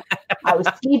whole time. I was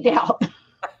skeeved out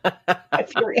by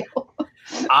Furio.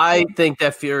 I think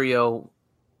that Furio,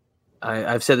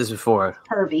 I've said this before.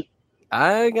 Pervy.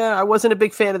 I wasn't a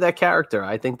big fan of that character.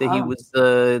 I think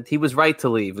that he was right to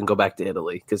leave and go back to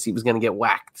Italy because he was going to get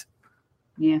whacked.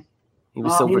 Yeah. He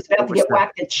was about to get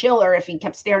whacked at Chiller if he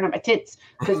kept staring at my tits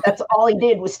because that's all he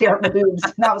did was stare at my boobs.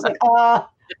 And I was like,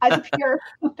 I'm pure.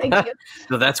 Thank you.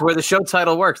 So that's where the show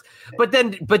title works. But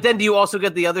then do you also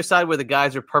get the other side where the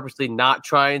guys are purposely not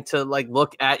trying to like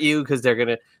look at you because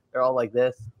they're all like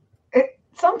this?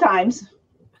 Sometimes.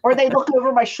 Or they look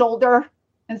over my shoulder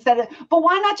instead of, but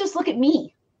why not just look at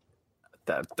me?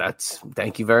 That's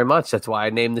thank you very much. That's why I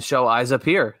named the show Eyes Up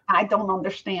Here. I don't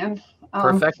understand.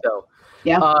 Perfecto.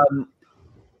 Yeah.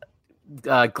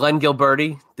 Glenn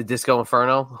Gilberti, the Disco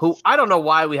Inferno, who I don't know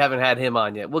why we haven't had him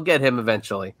on yet. We'll get him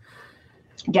eventually.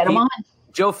 Get him on.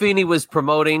 Joe Feeney was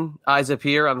promoting Eyes Up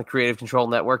Here on the Creative Control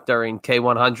Network during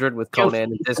K100 with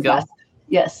Conan and Disco.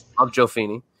 Yes. Love Joe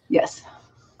Feeney. Yes.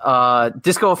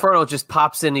 Disco Inferno just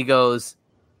pops in. He goes,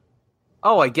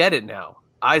 "Oh, I get it now.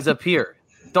 Eyes up here.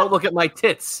 Don't look at my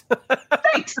tits."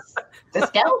 Thanks,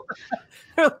 Disco.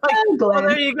 Like, well,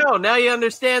 there you go. Now you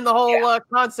understand the whole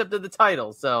concept of the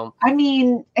title. So, I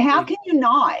mean, how can you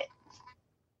not?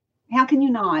 How can you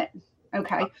not?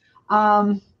 Okay.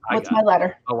 What's my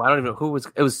letter? Oh, I don't even know who was.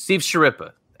 It was Steve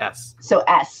Sciarippa. S. So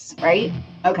S, right?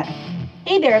 Okay.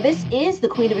 Hey there, this is the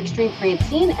Queen of Extreme,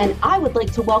 Francine, and I would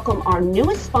like to welcome our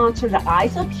newest sponsor to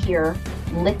Eyes Up Here,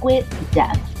 Liquid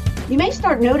Death. You may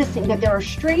start noticing that there are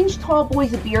strange tall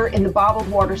boys of beer in the bottled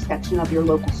water section of your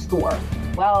local store.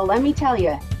 Well, let me tell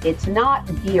you, it's not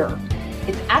beer.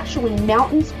 It's actually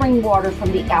mountain spring water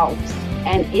from the Alps,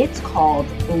 and it's called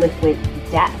Liquid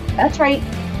Death. That's right,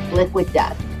 Liquid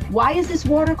Death. Why is this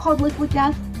water called Liquid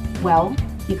Death? Well,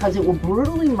 because it will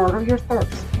brutally murder your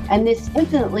thirst And this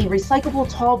infinitely recyclable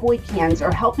tall boy cans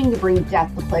are helping to bring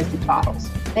death to plastic bottles.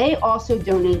 They also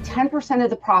donate 10% of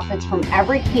the profits from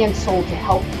every can sold to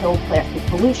help kill plastic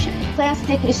pollution.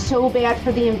 Plastic is so bad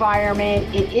for the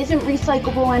environment. It isn't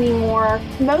recyclable anymore.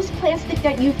 Most plastic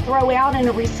that you throw out in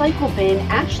a recycle bin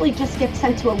actually just gets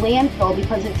sent to a landfill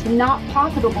because it's not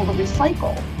profitable to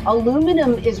recycle.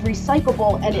 Aluminum is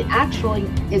recyclable, and it actually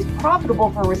is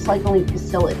profitable for recycling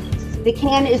facilities. The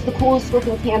can is the coolest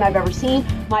looking can I've ever seen.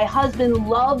 My husband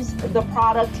loves the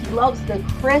product. He loves the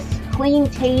crisp, clean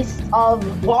taste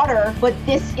of water, but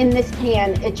in this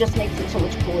can, it just makes it so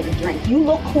much cooler to drink. You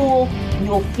look cool,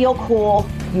 you'll feel cool,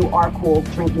 you are cool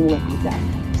drinking Liquid Death.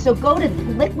 So go to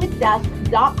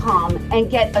liquiddeath.com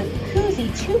and get a koozie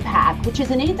 2-pack, which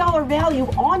is an $8 value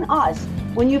on us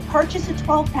when you purchase a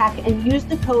 12-pack and use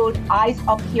the code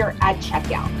EYESUPHERE at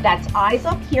checkout. That's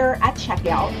EYESUPHERE at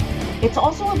checkout. It's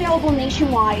also available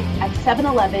nationwide at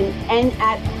 7-Eleven and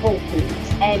at Whole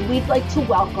Foods. And we'd like to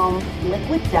welcome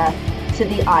Liquid Death to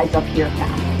the Eyes Up Here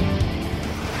family.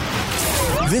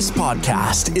 This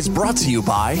podcast is brought to you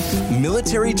by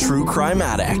Military True Crime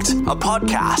Addict, a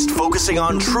podcast focusing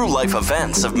on true life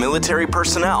events of military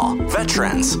personnel,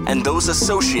 veterans, and those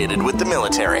associated with the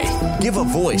military. Give a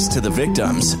voice to the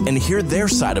victims and hear their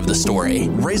side of the story,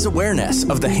 raise awareness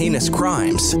of the heinous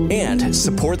crimes, and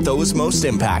support those most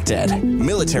impacted.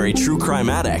 Military True Crime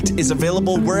Addict is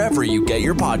available wherever you get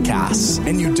your podcasts,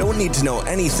 and you don't need to know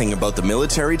anything about the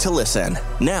military to listen.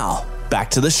 Now, back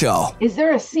to the show. Is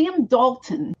there a Sam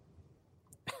Dalton?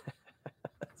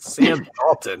 Sam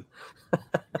Dalton.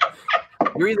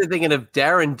 You're either thinking of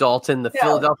Darren Dalton, the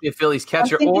Philadelphia Phillies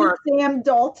catcher, or Sam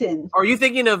Dalton. Are you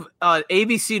thinking of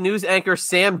ABC News anchor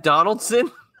Sam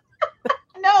Donaldson?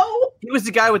 No. He was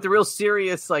the guy with the real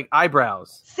serious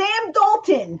eyebrows. Sam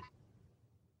Dalton.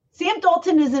 Sam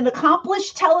Dalton is an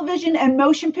accomplished television and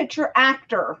motion picture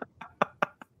actor.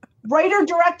 Writer,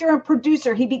 director, and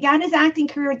producer. He began his acting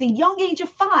career at the young age of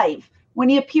 5 when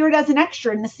he appeared as an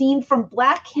extra in the scene from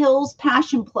Black Hills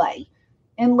Passion Play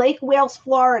in Lake Wales,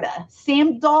 Florida.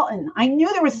 Sam Dalton. I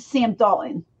knew there was a Sam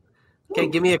Dalton. Okay,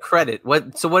 give me a credit.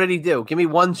 What did he do? Give me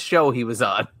one show he was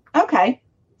on. Okay.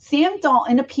 Sam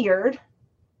Dalton appeared.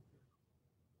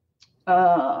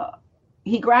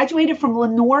 He graduated from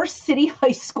Lenoir City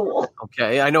High School.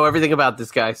 Okay, I know everything about this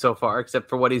guy so far except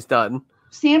for what he's done.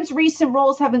 Sam's recent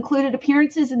roles have included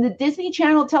appearances in the Disney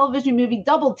Channel television movie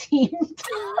Double Teamed.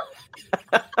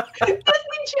 Disney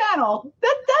Channel.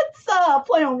 That's a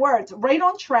play on words. Right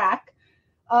on Track.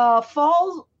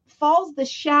 Falls the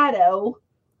Shadow.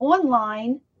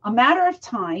 Online. A Matter of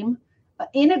Time.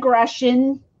 In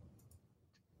Aggression.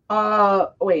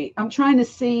 Wait, I'm trying to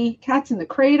see. Cats in the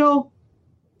Cradle.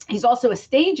 He's also a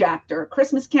stage actor.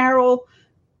 Christmas Carol.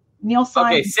 Neil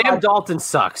Simon. Okay, Sam Dalton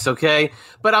sucks, okay?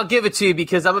 But I'll give it to you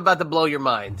because I'm about to blow your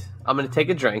mind. I'm going to take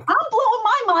a drink. I'm blowing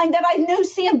my mind that I know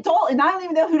Sam Dalton. I don't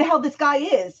even know who the hell this guy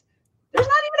is. There's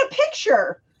not even a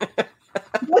picture.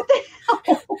 What the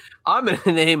hell? I'm going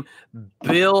to name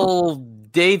Bill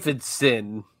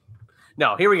Davidson.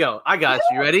 No, here we go. I got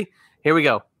you. Ready? Here we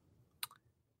go.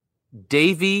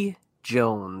 Davy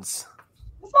Jones.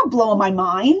 That's not blowing my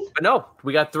mind. But no,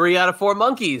 we got 3 out of 4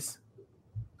 monkeys.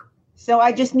 So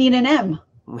I just need an M.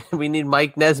 We need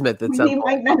Mike Nesmith. That's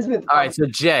Mike Nesmith. All right, so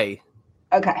Jay.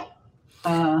 Okay.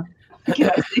 Can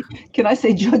I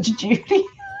say Judge Judy?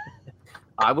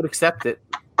 I would accept it.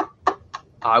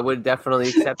 I would definitely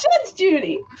accept it. Judge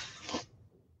Judy.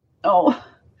 Oh,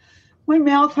 my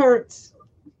mouth hurts.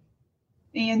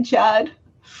 Ian Chad.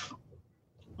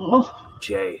 Oh.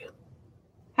 Jay.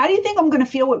 How do you think I'm going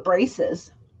to feel with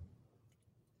braces?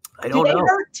 I don't know. Do they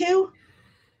hurt too?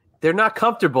 They're not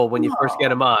comfortable when you first get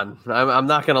them on. I'm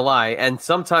not going to lie. And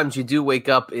sometimes you do wake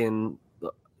up in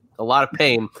a lot of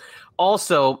pain.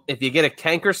 Also, if you get a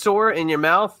canker sore in your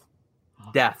mouth,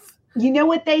 death. You know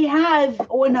what they have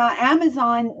on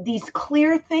Amazon? These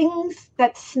clear things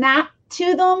that snap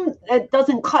to them that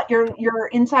doesn't cut your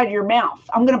inside of your mouth.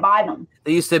 I'm going to buy them.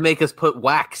 They used to make us put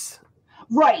wax.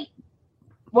 Right.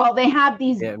 Well, they have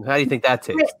these. Yeah, how do you think that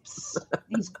tastes?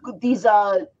 these.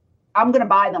 I'm going to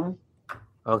buy them.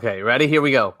 Okay, ready? Here we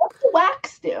go. What's the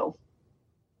wax do?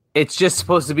 It's just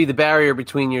supposed to be the barrier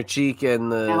between your cheek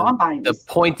and the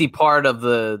pointy part of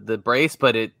the brace,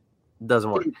 but it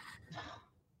doesn't work.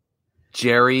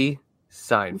 Jerry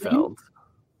Seinfeld.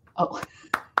 Oh,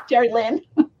 Jerry Lynn.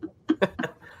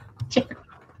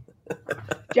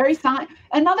 Jerry Seinfeld.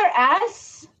 Another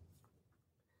S.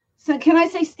 So can I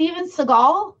say Steven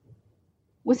Seagal?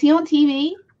 Was he on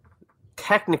TV?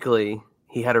 Technically,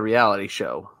 he had a reality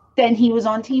show. Then he was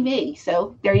on TV.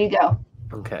 So there you go.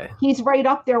 Okay. He's right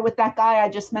up there with that guy I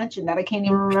just mentioned that I can't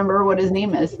even remember what his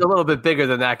name is. He's a little bit bigger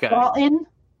than that guy. Dalton?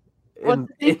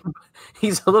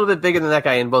 He's a little bit bigger than that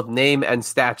guy in both name and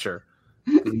stature.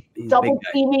 He's Double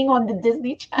teaming on the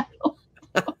Disney Channel.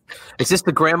 Is this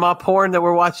the grandma porn that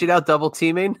we're watching now? Double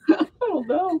teaming? I don't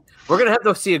know. We're gonna have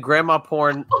to see a grandma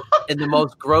porn in the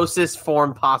most grossest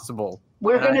form possible.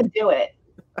 We're gonna do it.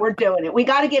 We're doing it. We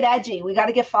got to get edgy. We got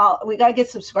to get We got to get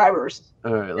subscribers.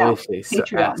 All right, let me see.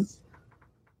 Patreon.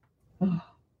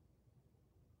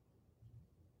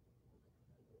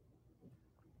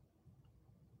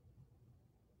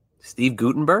 Steve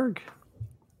Guttenberg?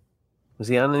 Was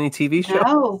he on any TV show?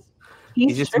 No.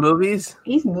 He's just movies?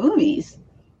 He's movies.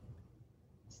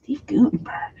 Steve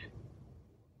Guttenberg.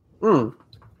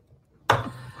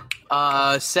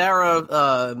 Sarah,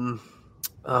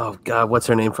 oh God, what's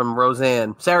her name from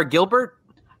Roseanne? Sarah Gilbert?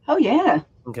 Oh, yeah.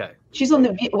 Okay. She's on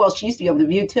The View. Well, she used to be on The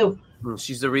View, too.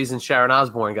 She's the reason Sharon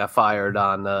Osbourne got fired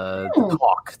on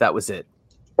Talk. That was it.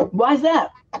 Why is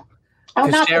that? Oh,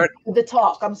 not Sharon, the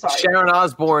Talk. I'm sorry. Sharon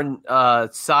Osbourne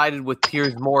sided with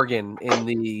Piers Morgan in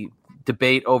the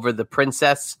debate over the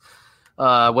princess.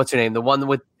 What's her name? The one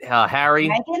with Harry?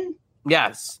 Meghan?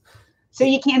 Yes. So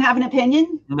you can't have an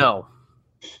opinion? No.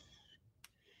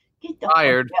 Get the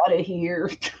Fired. fuck out of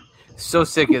here. So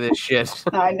sick of this shit.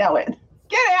 I know it.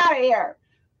 Get out of here.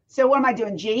 So what am I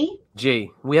doing? G?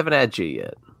 G. We haven't had G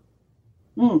yet.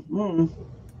 Mm-hmm.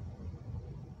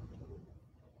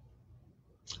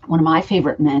 One of my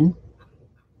favorite men.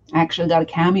 I actually got a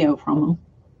cameo from him,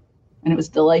 and it was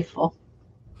delightful.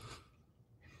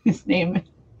 His name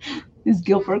is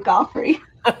Gilbert Gottfried.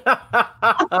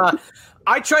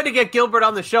 I tried to get Gilbert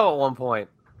on the show at one point.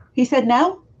 He said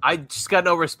no? I just got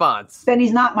no response. Then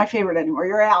he's not my favorite anymore.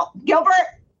 You're out. Gilbert,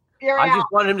 you're out. I just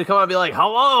wanted him to come out and be like,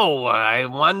 hello, I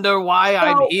wonder why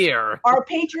I'm here. Our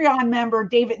Patreon member,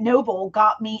 David Noble,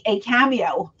 got me a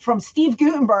cameo from Steve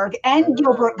Guttenberg and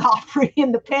Gilbert Gottfried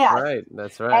in the past. Right,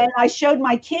 that's right. And I showed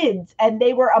my kids, and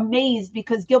they were amazed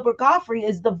because Gilbert Gottfried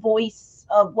is the voice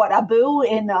of what, Abu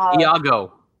in...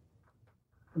 Iago.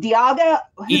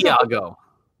 Iago?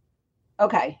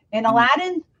 Okay. In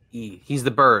Aladdin? He's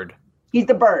the bird. He's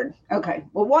the bird. Okay.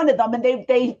 Well, one of them, and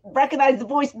they recognized the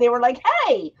voice, and they were like,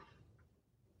 hey,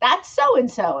 that's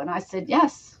so-and-so. And I said,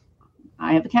 yes,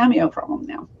 I have a cameo from him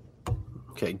now.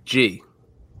 Okay, G.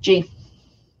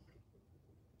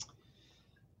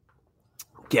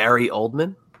 Gary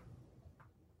Oldman?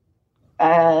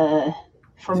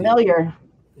 Familiar.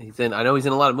 I know he's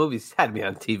in a lot of movies. He's had to be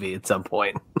on TV at some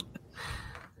point.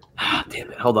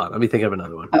 Damn it. Hold on. Let me think of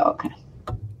another one. Oh, okay.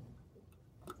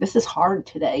 This is hard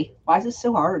today. Why is this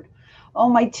so hard? Oh,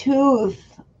 my tooth.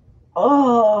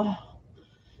 Oh.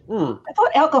 I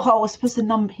thought alcohol was supposed to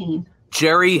numb pain.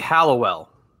 Jerry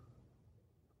Halliwell.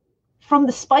 From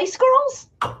the Spice Girls?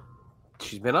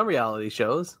 She's been on reality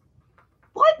shows.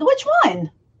 What? Which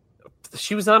one?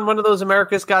 She was on one of those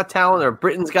America's Got Talent or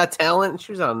Britain's Got Talent.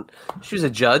 She was a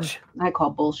judge. I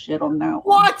call bullshit on that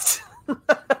one. What?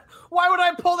 Why would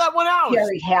I pull that one out?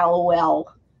 Jerry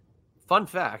Halliwell. Fun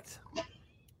fact.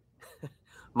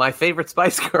 My favorite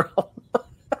Spice Girl.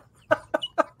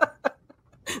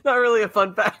 Not really a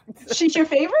fun fact. She's your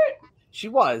favorite? She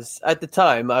was at the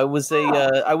time. I was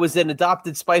an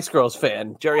adopted Spice Girls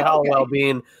fan. Jerry Halliwell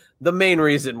being the main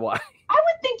reason why. I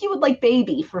would think you would like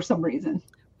Baby for some reason.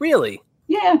 Really?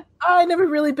 Yeah. I never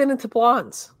really been into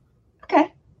blondes. Okay.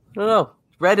 I don't know.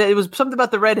 It was something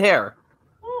about the red hair.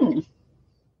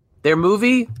 Their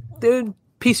movie, dude,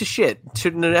 piece of shit.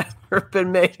 Shouldn't have ever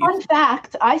been made. Fun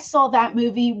fact, I saw that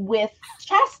movie with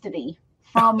Chastity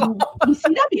from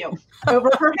ECW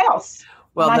over her house.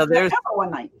 Well,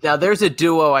 now there's a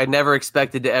duo I never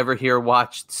expected to ever hear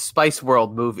watch Spice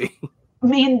World movie.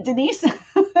 Me and Denise. I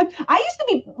used to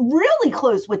be really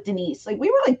close with Denise. Like we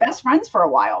were like best friends for a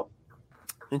while.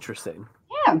 Interesting.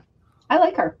 Yeah, I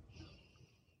like her.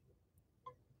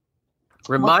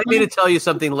 Remind me to tell you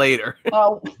something later.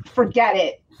 Oh, forget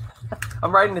it.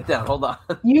 I'm writing it down. Hold on.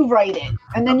 You write it,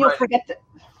 and then you'll forget it.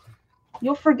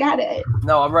 You'll forget it.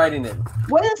 No, I'm writing it.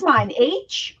 What is mine?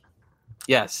 H?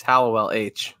 Yes, Halliwell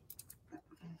H.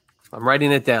 I'm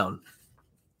writing it down.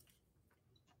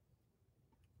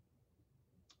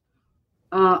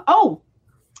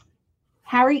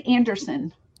 Harry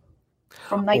Anderson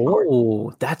from Night Court.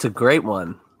 Oh, that's a great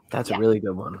one. That's a really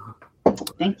good one.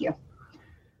 Thank you.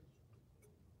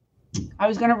 I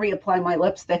was going to reapply my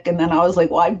lipstick, and then I was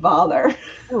like, why bother?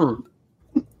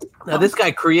 Now, this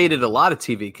guy created a lot of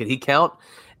TV. Could he count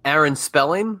Aaron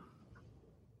Spelling?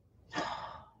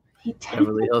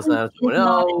 Beverly Hills 90210.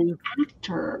 Not an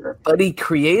actor. But he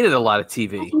created a lot of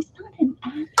TV. He's not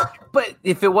an actor. But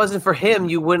if it wasn't for him,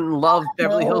 you wouldn't love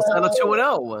Beverly Hills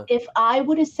 90210. If I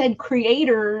would have said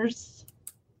creators,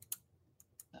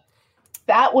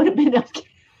 that would have been okay.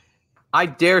 I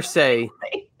dare say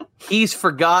he's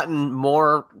forgotten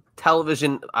more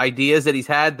television ideas that he's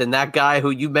had than that guy who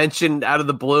you mentioned out of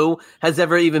the blue has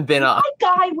ever even been on.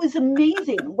 That guy was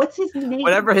amazing. What's his name?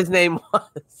 Whatever his name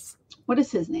was. What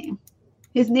is his name?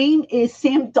 His name is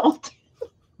Sam Dalton.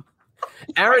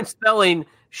 Aaron Spelling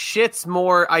shits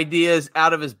more ideas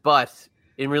out of his butt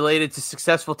in related to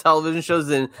successful television shows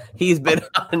than he's been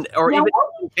on or even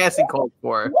casting called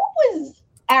for. What was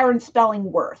Aaron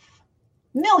Spelling worth?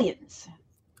 Millions.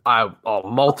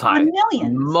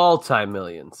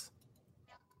 Multi-millions.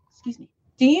 Excuse me.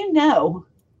 Do you know,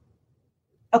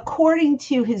 according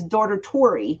to his daughter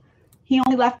Tori, he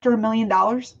only left her $1 million?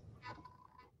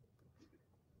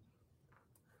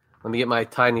 Let me get my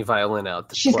tiny violin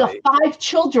out. She's got 5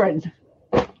 children.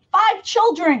 5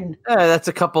 children. That's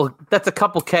a couple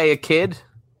K a kid.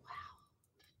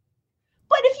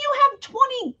 But if you have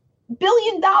 $20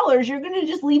 billion, you're going to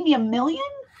just leave me $1 million?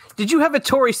 Did you have a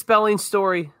Tori Spelling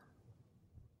story?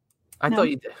 I No. thought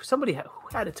you did. Somebody had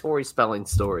a Tori Spelling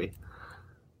story.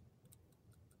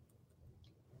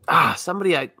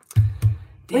 Somebody I.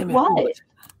 Damn it! What?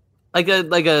 Like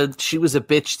a she was a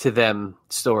bitch to them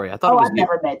story. I thought it was I've you.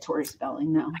 never met Tori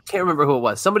Spelling. No. I can't remember who it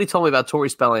was. Somebody told me about Tori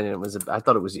Spelling, and I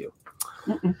thought it was you.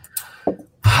 Who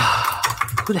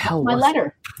the hell My was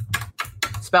letter. it?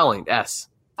 Spelling S.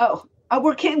 Oh,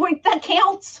 wait, that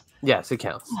counts. Yes, it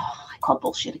counts. Oh, I called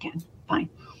bullshit again. Fine.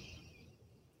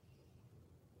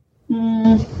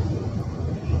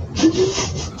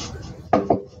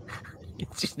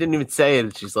 She didn't even say it,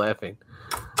 and she's laughing.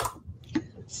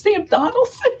 Sam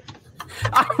Donaldson.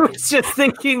 I was just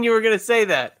thinking you were going to say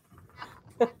that.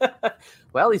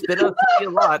 Well, he's been on TV a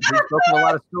lot. He's broken a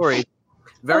lot of stories.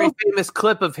 Very famous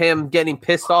clip of him getting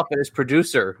pissed off at his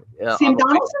producer. Sam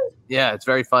Donaldson? Yeah, it's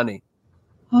very funny.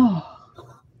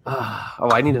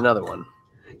 I need another one.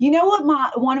 You know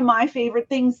what one of my favorite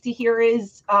things to hear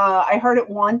is, I heard it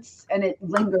once and it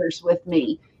lingers with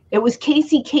me. It was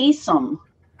Casey Kasem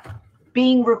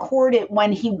being recorded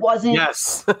when he wasn't.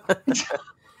 Yes.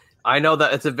 I know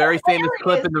that. It's a very famous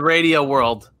clip in the radio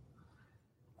world.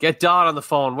 Get Don on the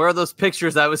phone. Where are those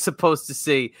pictures I was supposed to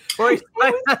see? He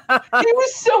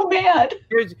was so mad.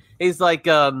 He's like,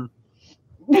 and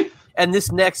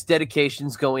this next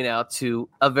dedication's going out to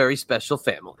a very special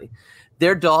family.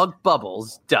 Their dog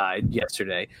Bubbles died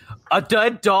yesterday. A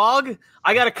dead dog?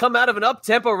 I got to come out of an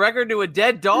up-tempo record to a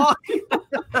dead dog?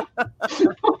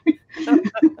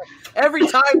 Every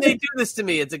time they do this to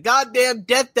me, it's a goddamn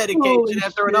death dedication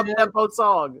after an up-tempo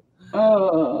song.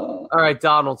 All right,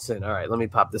 Donaldson. All right, let me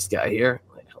pop this guy here.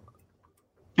 Wait, hold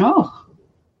on. Oh.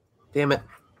 Damn it.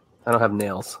 I don't have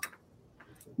nails.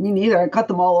 Me neither. I cut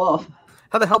them all off.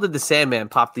 How the hell did the Sandman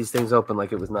pop these things open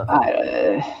like it was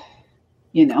nothing?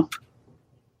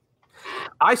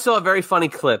 I saw a very funny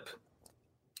clip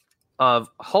of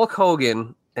Hulk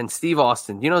Hogan and Steve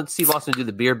Austin. You know Steve Austin do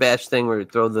the beer bash thing where you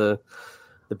throw the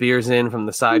beers in from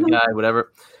the side guy,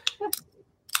 whatever.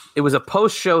 It was a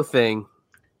post-show thing.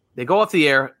 They go off the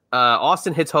air.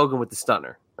 Austin hits Hogan with the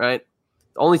stunner, right?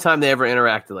 The only time they ever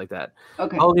interacted like that.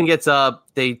 Okay. Hogan gets up.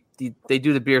 They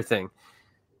do the beer thing.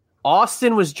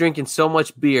 Austin was drinking so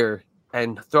much beer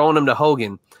and throwing him to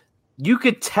Hogan. You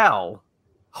could tell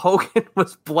Hogan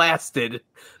was blasted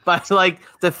by like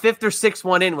the 5th or 6th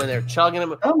one in when they're chugging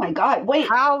him. Oh my God! Wait,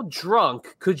 how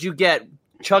drunk could you get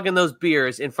chugging those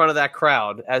beers in front of that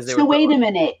crowd as they were? So wait a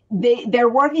minute, they're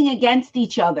working against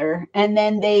each other, and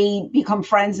then they become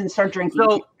friends and start drinking.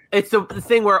 So it's the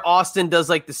thing where Austin does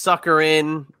like the sucker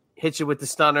in, hits you with the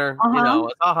stunner. You know,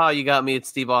 you got me. It's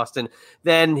Steve Austin.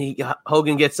 Then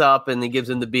Hogan gets up and he gives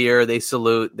him the beer. They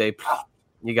salute.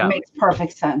 You got Makes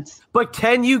perfect sense. But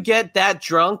can you get that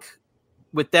drunk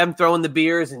with them throwing the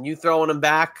beers and you throwing them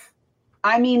back?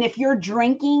 I mean, if you're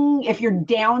downing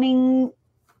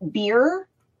beer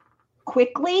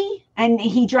quickly, and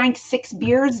he drank 6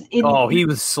 beers. He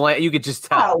was you could just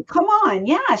tell. Oh, come on.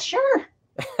 Yeah, sure.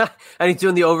 And he's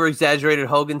doing the over-exaggerated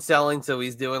Hogan selling, so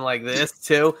he's doing like this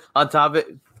too on top of it.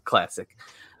 Classic.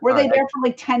 Were they there for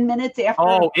like 10 minutes after?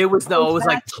 Oh, it was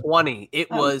like 20. It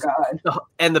was. God.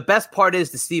 And the best part is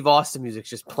the Steve Austin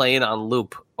music's just playing on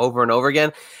loop over and over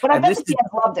again. But I bet the fans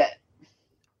loved it.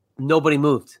 Nobody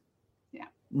moved. Yeah.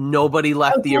 Nobody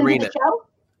left the arena.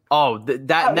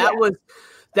 The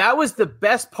that was the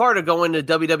best part of going to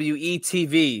WWE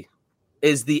TV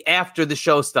is the after the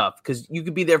show stuff, because you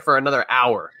could be there for another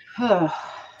hour. All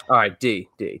right, D.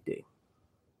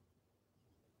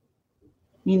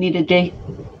 You need a D.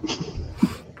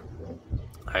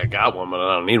 I got one, but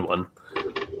I don't need one.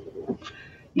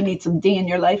 You need some D in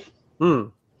your life?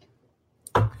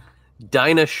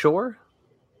 Dinah Shore?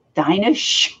 Dinah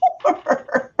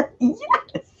Shore.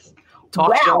 Yes.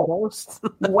 Talk show host?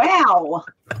 Wow.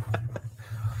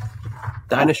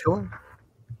 Dinah Shore?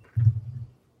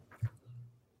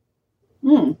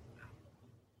 Can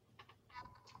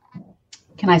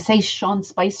I say Sean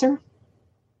Spicer?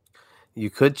 You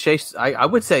could chase. I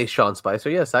would say Sean Spicer.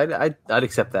 Yes, I'd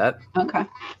accept that. Okay.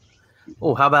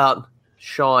 Oh, how about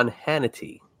Sean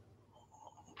Hannity?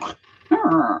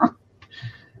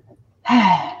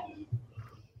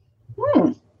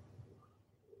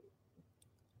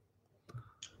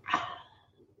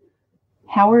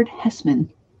 Howard Hessman.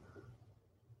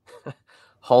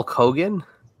 Hulk Hogan?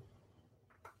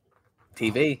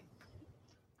 TV.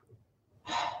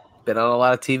 Been on a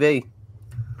lot of TV.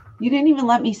 You didn't even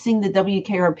let me sing the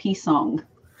WKRP song.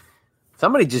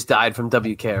 Somebody just died from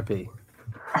WKRP.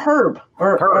 Herb.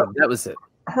 Herb, that was it.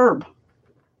 Herb.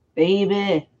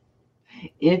 Baby,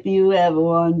 if you ever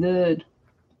wondered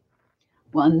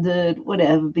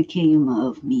whatever became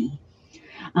of me.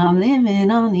 I'm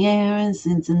living on the air in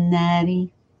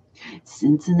Cincinnati,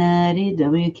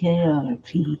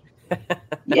 WKRP.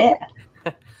 Yeah.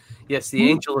 Yes, the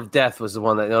Angel of Death was the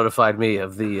one that notified me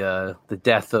of the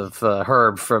death of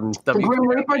Herb from the Grim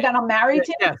Reaper that I'm married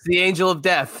to? Yes, the Angel of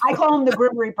Death. I call him the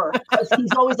Grim Reaper because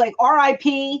he's always like,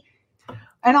 R.I.P.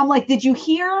 And I'm like, did you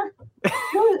hear?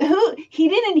 Who? He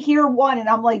didn't hear one. And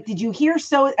I'm like, did you hear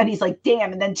so? And he's like,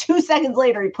 damn. And then 2 seconds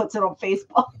later, he puts it on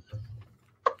Facebook.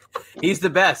 He's the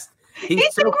best.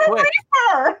 He's so the Grim quick.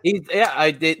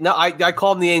 I did. No, I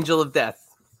call him the Angel of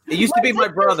Death. It used to be my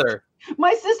brother.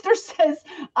 My sister says,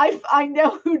 I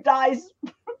know who dies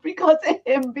because of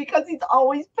him, because he's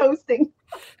always posting.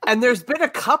 And there's been a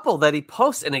couple that he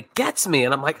posts, and it gets me.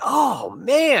 And I'm like, oh,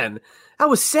 man, that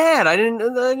was sad. I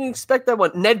didn't expect that one.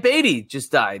 Ned Beatty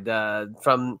just died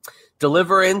from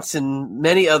Deliverance and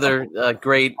many other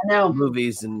great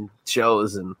movies and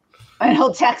shows. And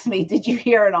he'll text me, did you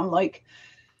hear it? I'm like,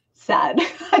 sad.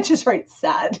 I just write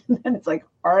sad. And it's like,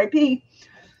 R.I.P.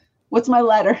 What's my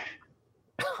letter?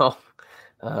 Oh.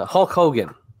 Hulk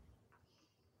Hogan.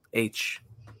 H.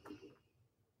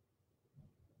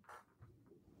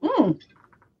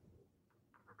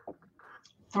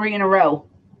 3 in a row.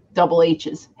 Double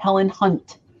H's. Helen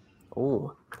Hunt.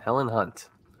 Oh, Helen Hunt.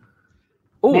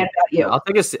 Oh, mad about you. I'll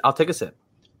take a sip.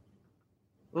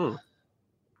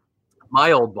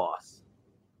 My old boss.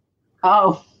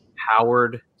 Oh.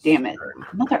 Howard. Damn it. Stern.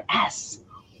 Another S.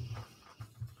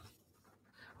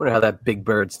 Wonder how that Big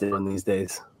Bird's doing these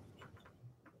days.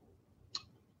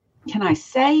 Can I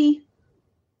say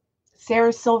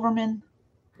Sarah Silverman?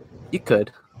 You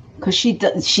could. Because she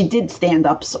did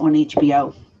stand-ups on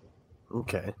HBO.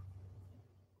 Okay.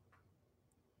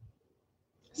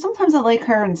 Sometimes I like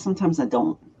her and sometimes I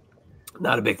don't.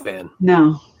 Not a big fan.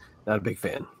 No. Not a big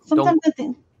fan. Sometimes I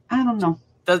think, I don't know.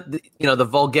 The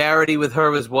vulgarity with her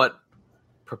was what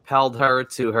propelled her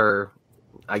to her,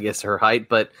 I guess, her height,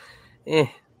 but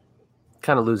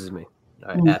kind of loses me.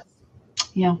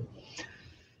 Yeah.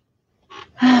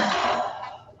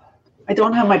 I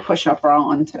don't have my push-up bra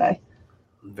on today.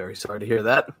 I'm very sorry to hear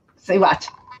that. Say what?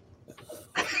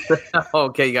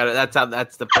 Okay, you got it.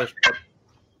 That's the push-up.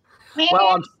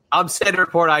 Well, I'm sad to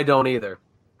report I don't either.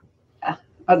 Yeah,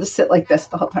 I'll just sit like this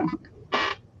the whole time.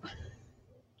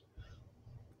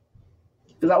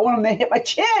 Because I want them to hit my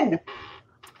chin.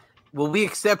 Will we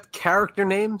accept character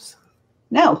names?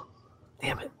 No.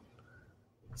 Damn it.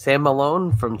 Sam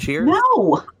Malone from Cheers?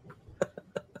 No.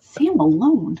 Sam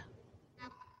Malone.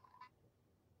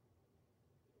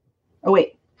 Oh,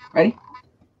 wait. Ready?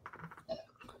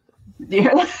 Did you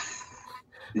hear that?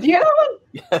 Did you hear that one?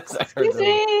 Yes, I heard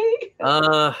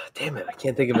that. Damn it. I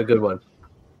can't think of a good one.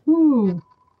 Ooh.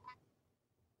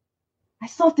 I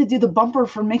still have to do the bumper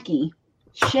for Mickey.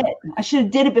 Shit. I should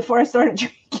have did it before I started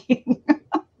drinking.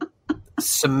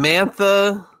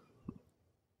 Samantha.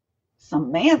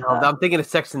 No, I'm thinking of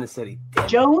Sex and the City.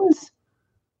 Jones?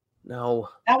 No.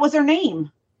 That was her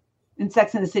name in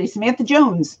Sex and the City. Samantha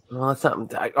Jones. No, that's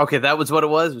not. Okay, that was what it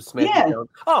was? It was Samantha Jones.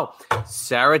 Oh,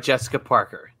 Sarah Jessica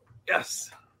Parker.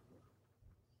 Yes.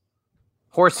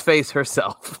 Horse face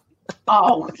herself.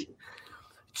 Oh.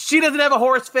 She doesn't have a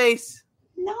horse face.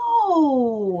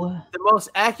 No. The most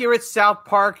accurate South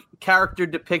Park character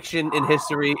depiction in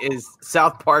history is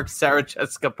South Park's Sarah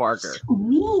Jessica Parker. So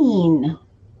mean.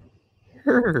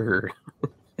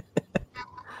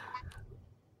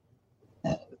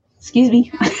 Excuse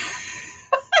me. I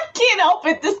can't help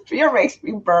it. This beer makes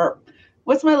me burp.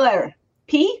 What's my letter?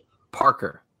 P?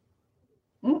 Parker.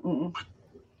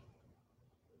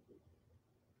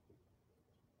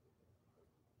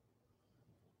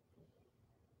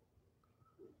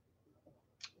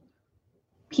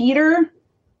 Peter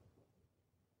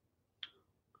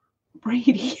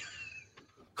Brady.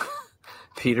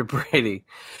 Peter Brady.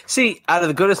 See, out of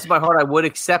the goodness of my heart, I would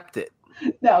accept it.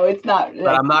 No, it's not.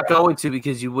 But I'm not going to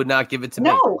because you would not give it to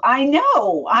me. No, I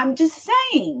know. I'm just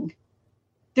saying.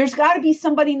 There's got to be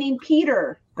somebody named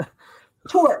Peter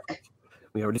Tork.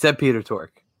 We already said Peter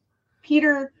Tork.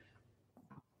 Peter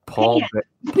Paul.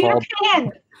 Peter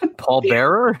Pan. Paul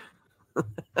Bearer?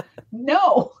 No.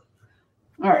 All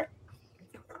right.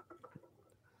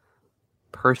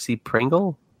 Percy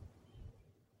Pringle?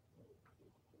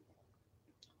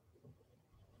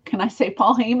 Can I say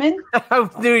Paul Heyman? I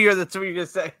knew that's what you were going to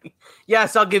say.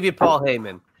 Yes, I'll give you Paul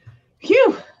Heyman.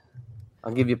 Phew.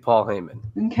 I'll give you Paul Heyman.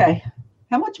 Okay.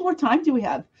 How much more time do we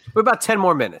have? We're about 10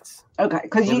 more minutes. Okay,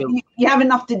 because you have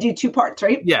enough to do 2 parts,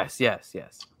 right? Yes.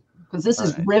 Because this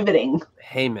is riveting.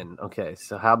 Heyman. Okay,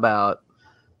 so how about...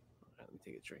 Let me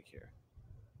take a drink here.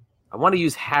 I want to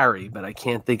use Harry, but I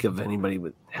can't think of anybody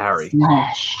with Harry.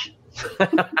 Slash.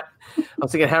 I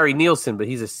was thinking Harry Nielsen, but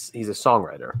he's a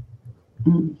songwriter.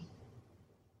 Mm.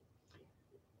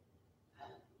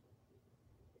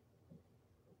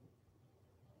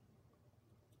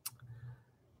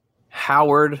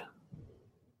 Howard.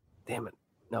 Damn it.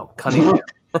 No, Cunningham.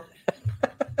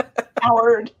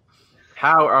 Howard.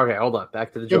 Okay, hold on.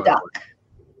 Back to the drawing board.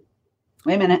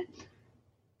 Wait a minute.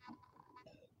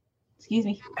 Excuse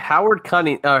me. Howard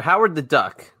the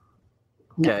Duck.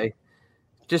 Okay.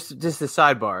 No. Just a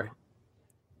sidebar.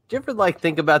 Do you ever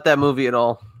think about that movie at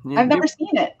all? I've never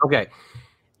seen it. Okay.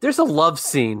 There's a love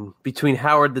scene between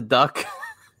Howard the Duck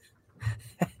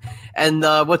and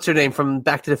what's her name from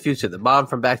Back to the Future? The mom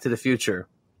from Back to the Future.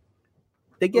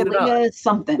 They get it on.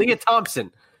 Something. Leah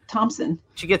Thompson.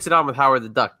 She gets it on with Howard the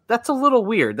Duck. That's a little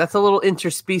weird. That's a little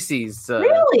interspecies.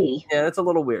 Really? Yeah, that's a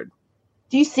little weird.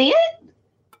 Do you see it?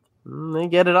 They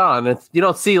get it on. You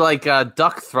don't see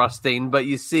duck thrusting, but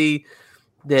you see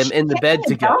them in the bed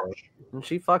together. Duck? And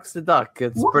she fucks the duck.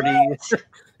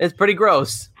 It's pretty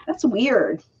gross. That's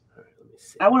weird.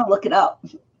 I want to look it up.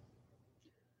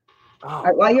 All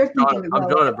right, while you're thinking I'm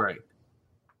doing a break.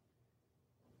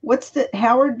 What's the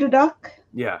Howard the Duck?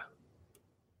 Yeah.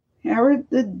 Howard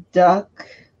the Duck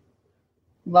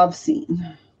love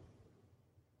scene.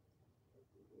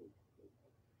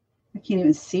 I can't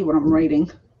even see what I'm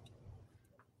writing.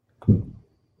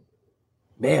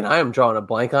 Man, I am drawing a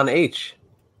blank on H.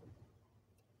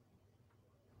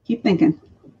 Keep thinking.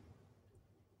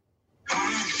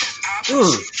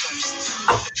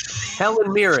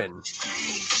 Helen Mirren.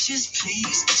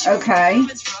 Okay.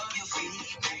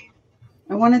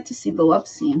 I wanted to see the love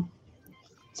scene.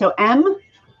 So M?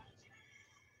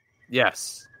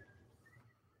 Yes.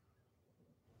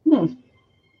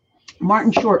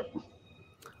 Martin Short.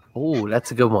 Oh,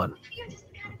 that's a good one.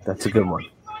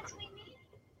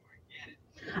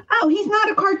 Oh, he's not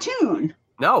a cartoon.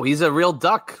 No, he's a real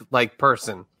duck-like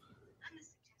person.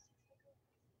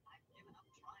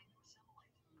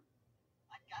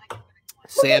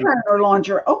 Look at her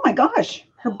launcher. Oh my gosh,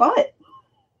 her butt.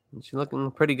 She's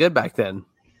looking pretty good back then.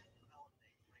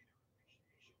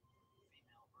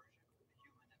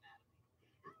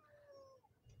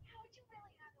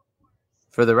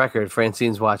 For the record,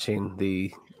 Francine's watching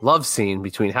the love scene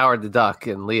between Howard the Duck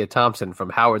and Leah Thompson from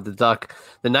Howard the Duck,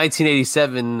 the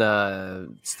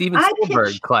 1987 Steven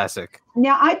Spielberg classic.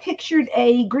 Now, I pictured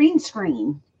a green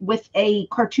screen with a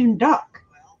cartoon duck,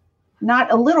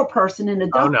 not a little person in a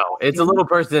duck. Oh, no. It's a little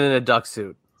person in a duck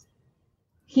suit.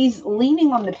 He's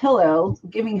leaning on the pillow,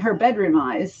 giving her bedroom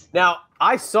eyes. Now,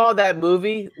 I saw that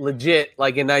movie legit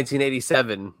in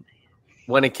 1987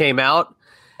 when it came out.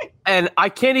 And I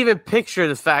can't even picture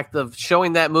the fact of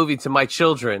showing that movie to my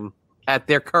children at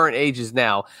their current ages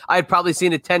now. I had probably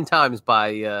seen it 10 times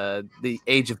by the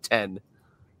age of 10.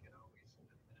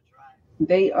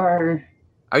 They are...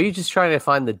 Are you just trying to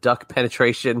find the duck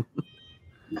penetration?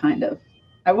 Kind of.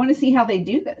 I want to see how they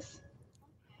do this.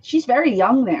 She's very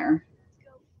young there.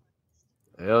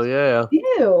 Hell yeah.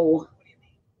 Ew.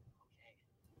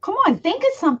 Come on, think of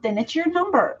something. It's your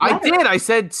number. I did. I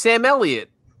said Sam Elliott.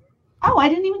 Oh, I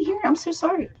didn't even hear it. I'm so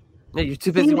sorry. Yeah, you're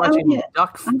too busy watching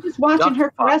duck. I'm just watching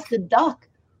her caress the duck.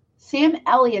 Sam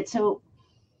Elliott. So,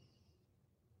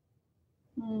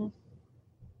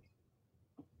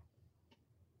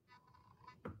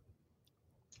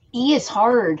 E is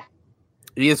hard.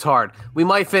 E is hard. We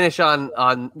might finish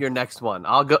on your next one.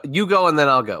 I'll go. You go, and then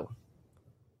I'll go.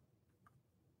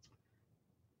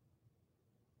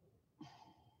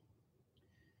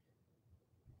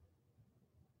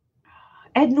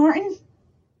 Ed Norton?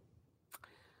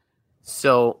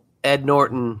 So Ed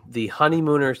Norton, the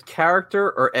Honeymooners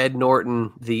character, or Ed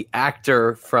Norton, the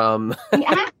actor from the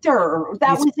actor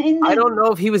that was in? I don't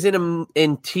know if he was in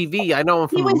TV. I know him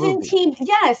from he was a movie. in TV.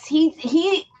 Yes,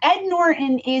 he. Ed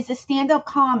Norton is a stand-up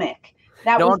comic.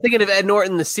 I'm thinking of Ed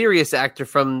Norton, the serious actor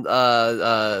from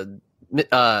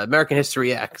American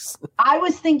History X. I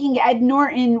was thinking Ed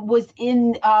Norton was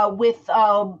in with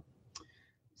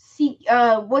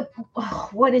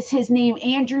what is his name?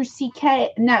 Andrew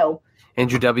C.K. No.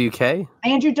 Andrew W.K.?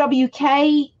 Andrew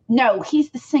W.K. No, he's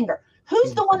the singer.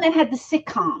 Who's the one that had the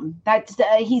sitcom? That's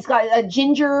he's got a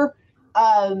ginger.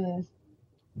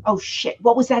 Oh shit!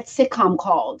 What was that sitcom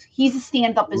called? He's a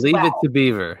stand-up as well. Leave It to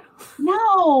Beaver.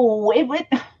 No, it would.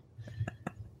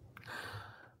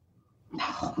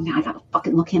 Oh, now I gotta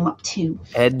fucking look him up too.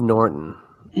 Ed Norton.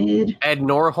 Ed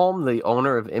Norholm, the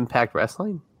owner of Impact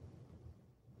Wrestling.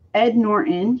 Ed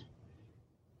Norton.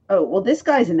 Oh well, this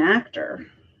guy's an actor.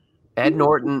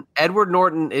 Edward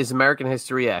Norton is American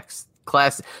History X.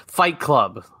 Class Fight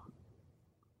Club.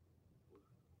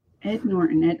 Ed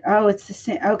Norton. It's the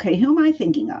same. Okay, who am I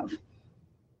thinking of?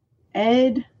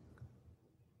 I'm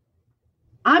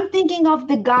thinking of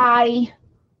the guy.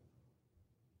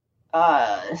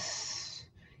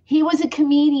 He was a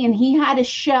comedian. He had a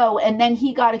show, and then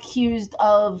he got accused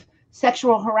of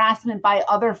sexual harassment by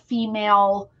other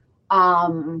female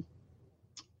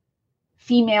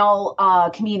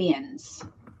comedians.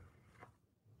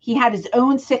 He had his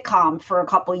own sitcom for a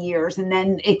couple years, and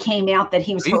then it came out that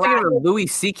he was. Are you thinking of Louis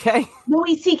C.K.?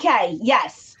 Louis C.K.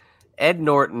 Yes. Ed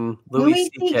Norton,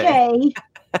 Louis C.K.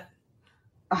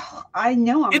 Oh, I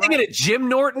know. You're thinking of Jim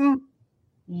Norton?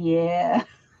 Yeah.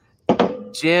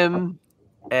 Jim,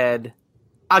 Ed,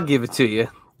 I'll give it to you.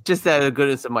 Just out of the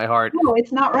goodness of my heart. No,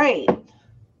 it's not right.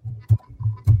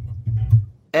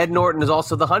 Ed Norton is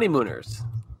also the Honeymooners.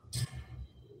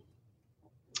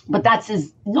 But that's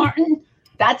his Norton.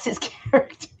 That's his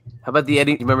character. How about the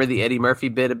Eddie? Remember the Eddie Murphy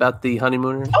bit about the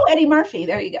Honeymooners? Oh, Eddie Murphy.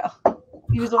 There you go.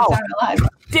 He was on Saturday Night Live.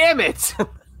 Damn it!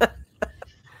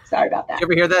 Sorry about that. You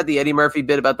ever hear that? The Eddie Murphy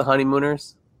bit about the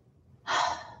Honeymooners?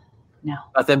 No.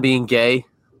 About them being gay?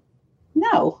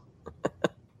 No.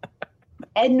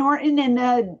 Ed Norton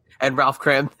and Ralph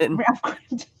Cramton.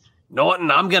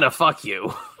 Norton, I'm gonna fuck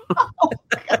you. Oh,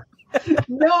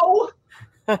 no.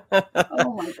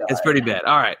 Oh my god. It's pretty bad.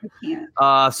 All right. I can't.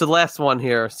 So the last one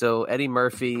here. So Eddie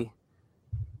Murphy.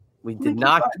 We did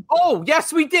not. Oh,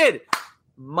 yes, we did.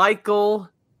 Michael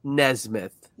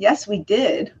Nesmith. Yes, we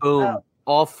did. Boom. Oh.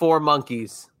 All four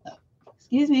monkeys.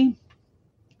 Excuse me.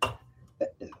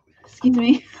 Excuse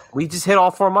me. We just hit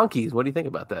all four monkeys. What do you think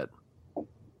about that?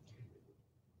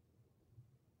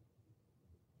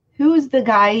 Who's the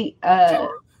guy?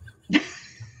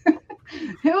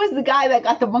 Who was the guy that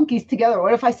got the monkeys together?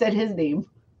 What if I said his name?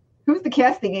 Who's the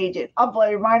casting agent? I'll blow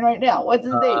your mind right now. What's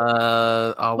his name?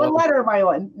 What letter am I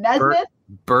on? Nesmith?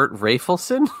 Burt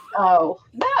Rafelson? Oh,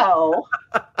 no.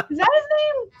 Is that his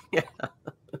name? Yeah.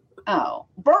 Oh,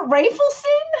 Burt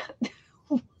Rafelson?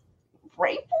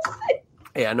 Rafelson?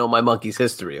 Hey, I know my monkey's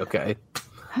history, okay?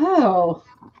 Oh.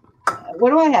 What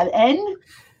do I have? N?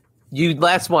 You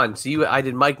last one. So I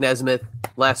did Mike Nesmith.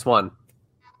 Last one.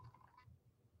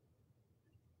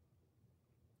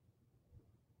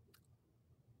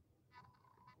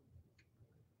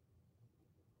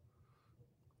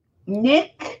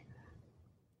 Nick.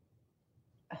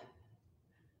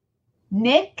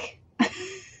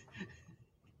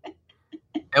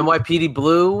 NYPD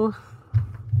Blue.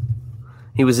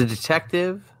 He was a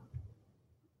detective.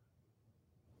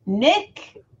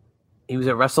 Nick. He was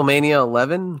at WrestleMania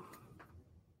 11.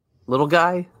 Little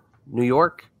guy. New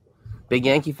York. Big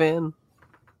Yankee fan.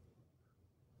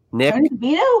 Nick. Tony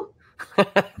DeVito?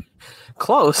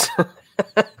 Close.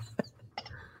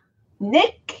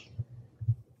 Nick.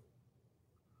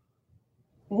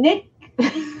 The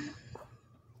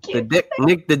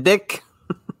Dick.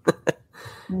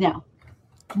 No.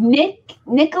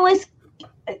 Nicholas.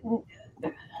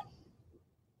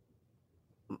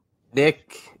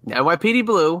 Nick. NYPD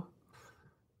Blue.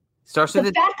 Starts The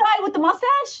with fat guy with the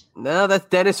mustache? No, that's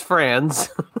Dennis Franz.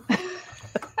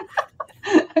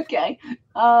 Okay.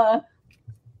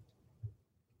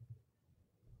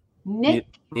 Nick.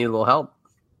 Need a little help?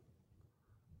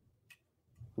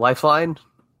 Lifeline?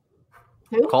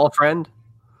 Who? Call a friend?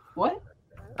 What?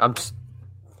 I'm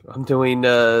doing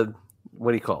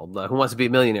what do you call it? Who Wants to Be a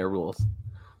Millionaire rules.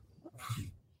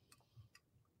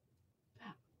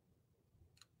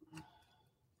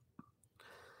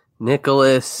 Nicole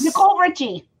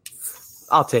Richie.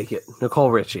 I'll take it.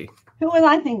 Nicole Richie. Who was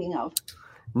I thinking of?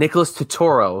 Nicholas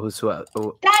Totoro,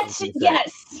 That's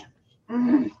yes.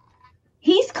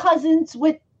 He's cousins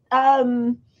with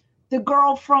the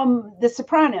girl from The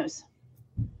Sopranos.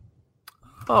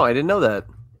 Oh, I didn't know that.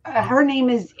 Her name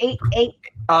is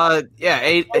Ada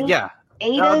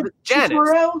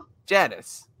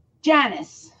Janice.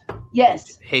 Janice.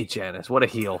 Yes. Hate Janice. What a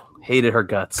heel. Hated her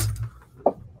guts.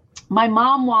 My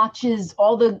mom watches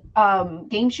all the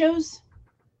game shows,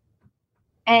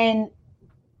 and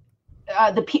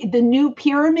the new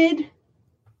pyramid,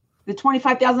 the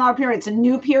 $25,000 pyramid. It's a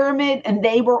new pyramid, and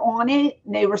they were on it.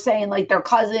 And they were saying like they're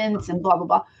cousins and blah blah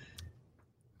blah.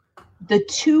 The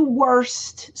two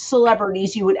worst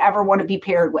celebrities you would ever want to be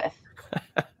paired with.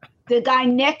 The guy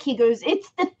Nick, he goes,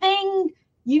 "It's the thing,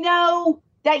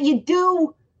 that you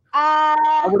do."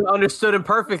 I would have understood him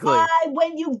perfectly.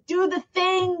 When you do the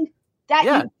thing that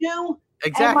you do.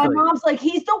 Exactly. And my mom's like,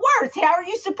 he's the worst. How are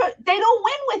you supposed? They don't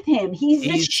win with him. He's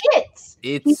the shits.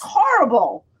 He's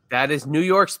horrible. That is New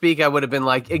York speak. I would have been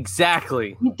like,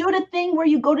 exactly. You do the thing where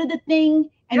you go to the thing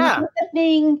and you do the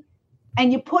thing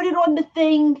and you put it on the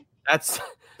thing.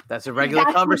 That's a regular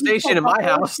conversation in my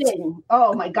house.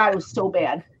 Oh my God, it was so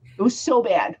bad. It was so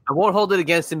bad. I won't hold it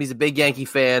against him. He's a big Yankee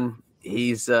fan.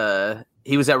 He was at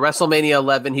WrestleMania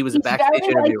 11. He was a backstage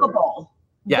interviewer. Likable.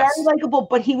 Yes. Very likable,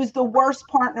 but he was the worst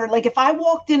partner. Like if I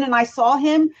walked in and I saw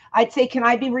him, I'd say, "Can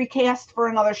I be recast for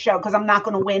another show? Because I'm not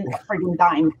going to win a freaking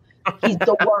dime." He's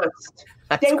the worst.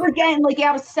 They were getting like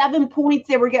out of 7 points,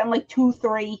 they were getting like 2,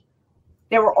 3.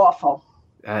 They were awful.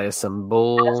 That is some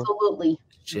bull. Absolutely.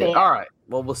 Shit. All right.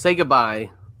 Well, we'll say goodbye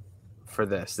for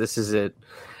this. This is it.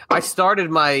 I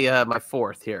started my my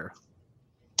fourth here.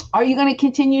 Are you going to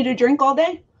continue to drink all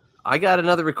day? I got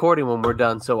another recording when we're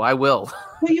done, so I will.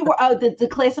 Who you were? Oh, the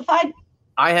Declassified?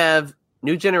 I have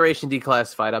New Generation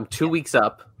Declassified. I'm 2 weeks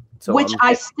up. So which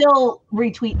I still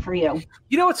retweet for you.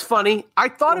 You know what's funny? I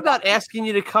thought about asking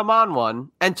you to come on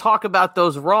one and talk about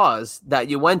those Raws that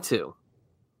you went to.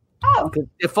 Oh.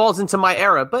 It falls into my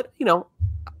era, but,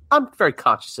 I'm very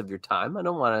conscious of your time. I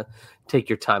don't want to take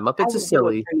your time up. It's a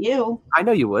silly. For you. I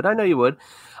know you would.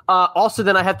 Also,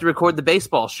 then I have to record the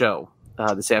baseball show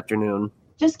this afternoon.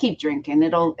 Just keep drinking.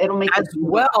 It'll make as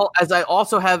well as I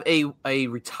also have a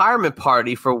retirement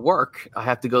party for work I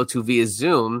have to go to via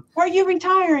Zoom. Are you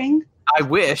retiring? I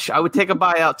wish. I would take a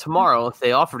buyout tomorrow if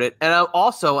they offered it. And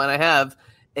I have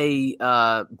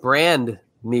a brand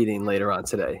meeting later on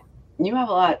today. You have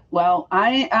a lot. Well,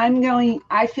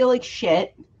 I feel like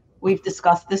shit. We've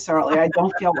discussed this earlier. I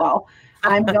don't feel well.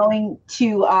 I'm going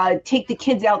to take the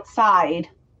kids outside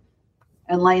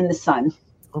and lay in the sun.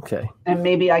 Okay. And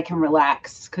maybe I can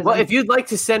relax. If you'd like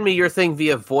to send me your thing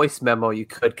via voice memo, you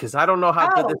could, because I don't know how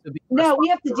good this would be. No, we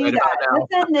have to do that.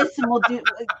 Let's end this and we'll do.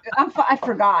 I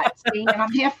forgot, see, and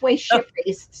I'm halfway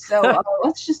shit-faced. So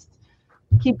let's just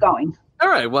keep going. All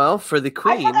right. Well, for the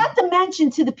queen. I forgot to mention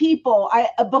to the people,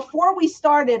 before we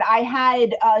started, I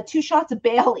had 2 shots of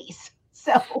Bailey's.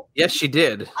 So yes, she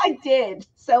did. I did.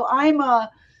 So I'm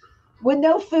with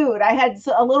no food. I had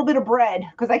a little bit of bread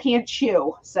because I can't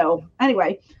chew. So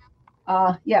anyway,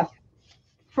 yeah.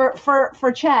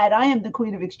 For Chad, I am the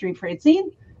queen of Extreme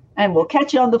Francine, and we'll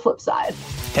catch you on the flip side.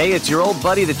 Hey, it's your old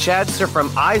buddy, the Chadster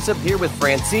from Eyes Up here with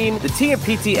Francine, the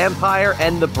TMPT Empire,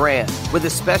 and the brand, with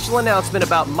a special announcement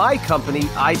about my company,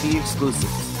 IB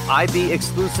Exclusives. IB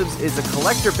Exclusives is a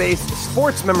collector-based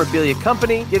sports memorabilia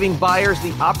company giving buyers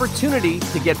the opportunity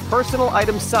to get personal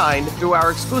items signed through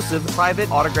our exclusive private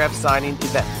autograph signing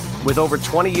events. With over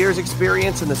 20 years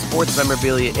experience in the sports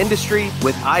memorabilia industry,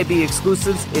 with IB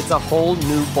Exclusives, it's a whole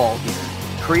new ballgame.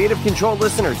 Creative Control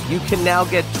listeners, you can now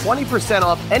get 20%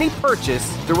 off any purchase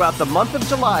throughout the month of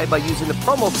July by using the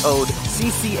promo code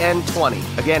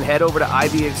CCN20. Again, head over to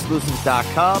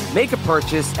ibexclusives.com, make a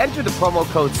purchase, enter the promo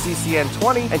code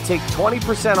CCN20, and take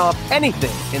 20% off anything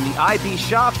in the IB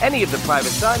shop, any of the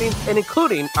private signings, and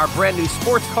including our brand new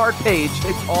sports card page.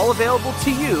 It's all available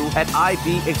to you at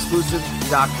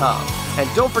ibexclusives.com. And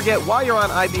don't forget, while you're on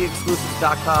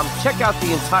ibexclusives.com, check out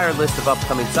the entire list of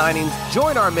upcoming signings,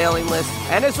 join our mailing list,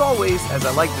 and as always, as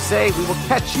I like to say, we will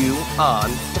catch you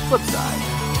on the flip side.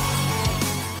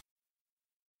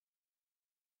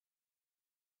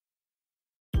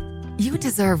 You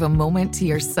deserve a moment to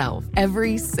yourself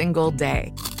every single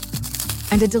day.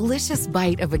 And a delicious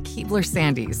bite of a Keebler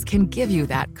Sandies can give you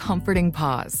that comforting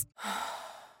pause.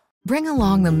 Bring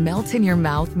along the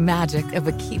melt-in-your-mouth magic of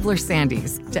a Keebler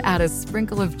Sandies to add a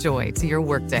sprinkle of joy to your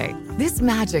workday. This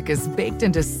magic is baked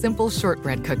into simple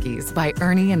shortbread cookies by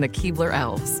Ernie and the Keebler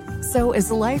Elves. So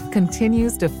as life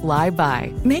continues to fly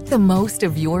by, make the most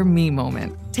of your me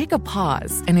moment. Take a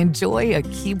pause and enjoy a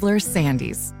Keebler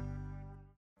Sandies.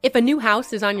 If a new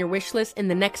house is on your wish list in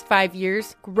the next 5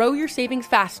 years, grow your savings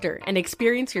faster and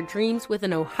experience your dreams with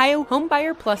an Ohio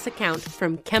Homebuyer Plus account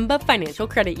from Kemba Financial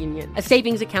Credit Union. A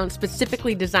savings account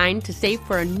specifically designed to save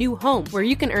for a new home, where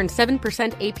you can earn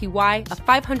 7% APY,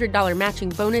 a $500 matching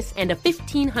bonus, and a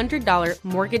 $1,500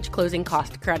 mortgage closing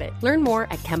cost credit. Learn more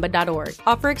at Kemba.org.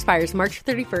 Offer expires March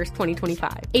 31st,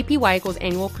 2025. APY equals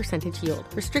annual percentage yield.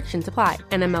 Restrictions apply.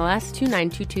 NMLS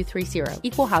 292230.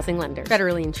 Equal housing lender.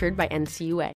 Federally insured by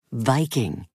NCUA.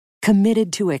 Viking,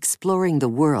 committed to exploring the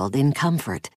world in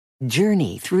comfort.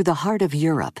 Journey through the heart of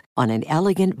Europe on an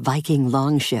elegant Viking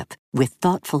longship with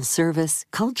thoughtful service,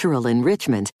 cultural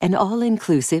enrichment, and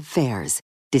all-inclusive fares.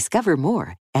 Discover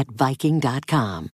more at Viking.com.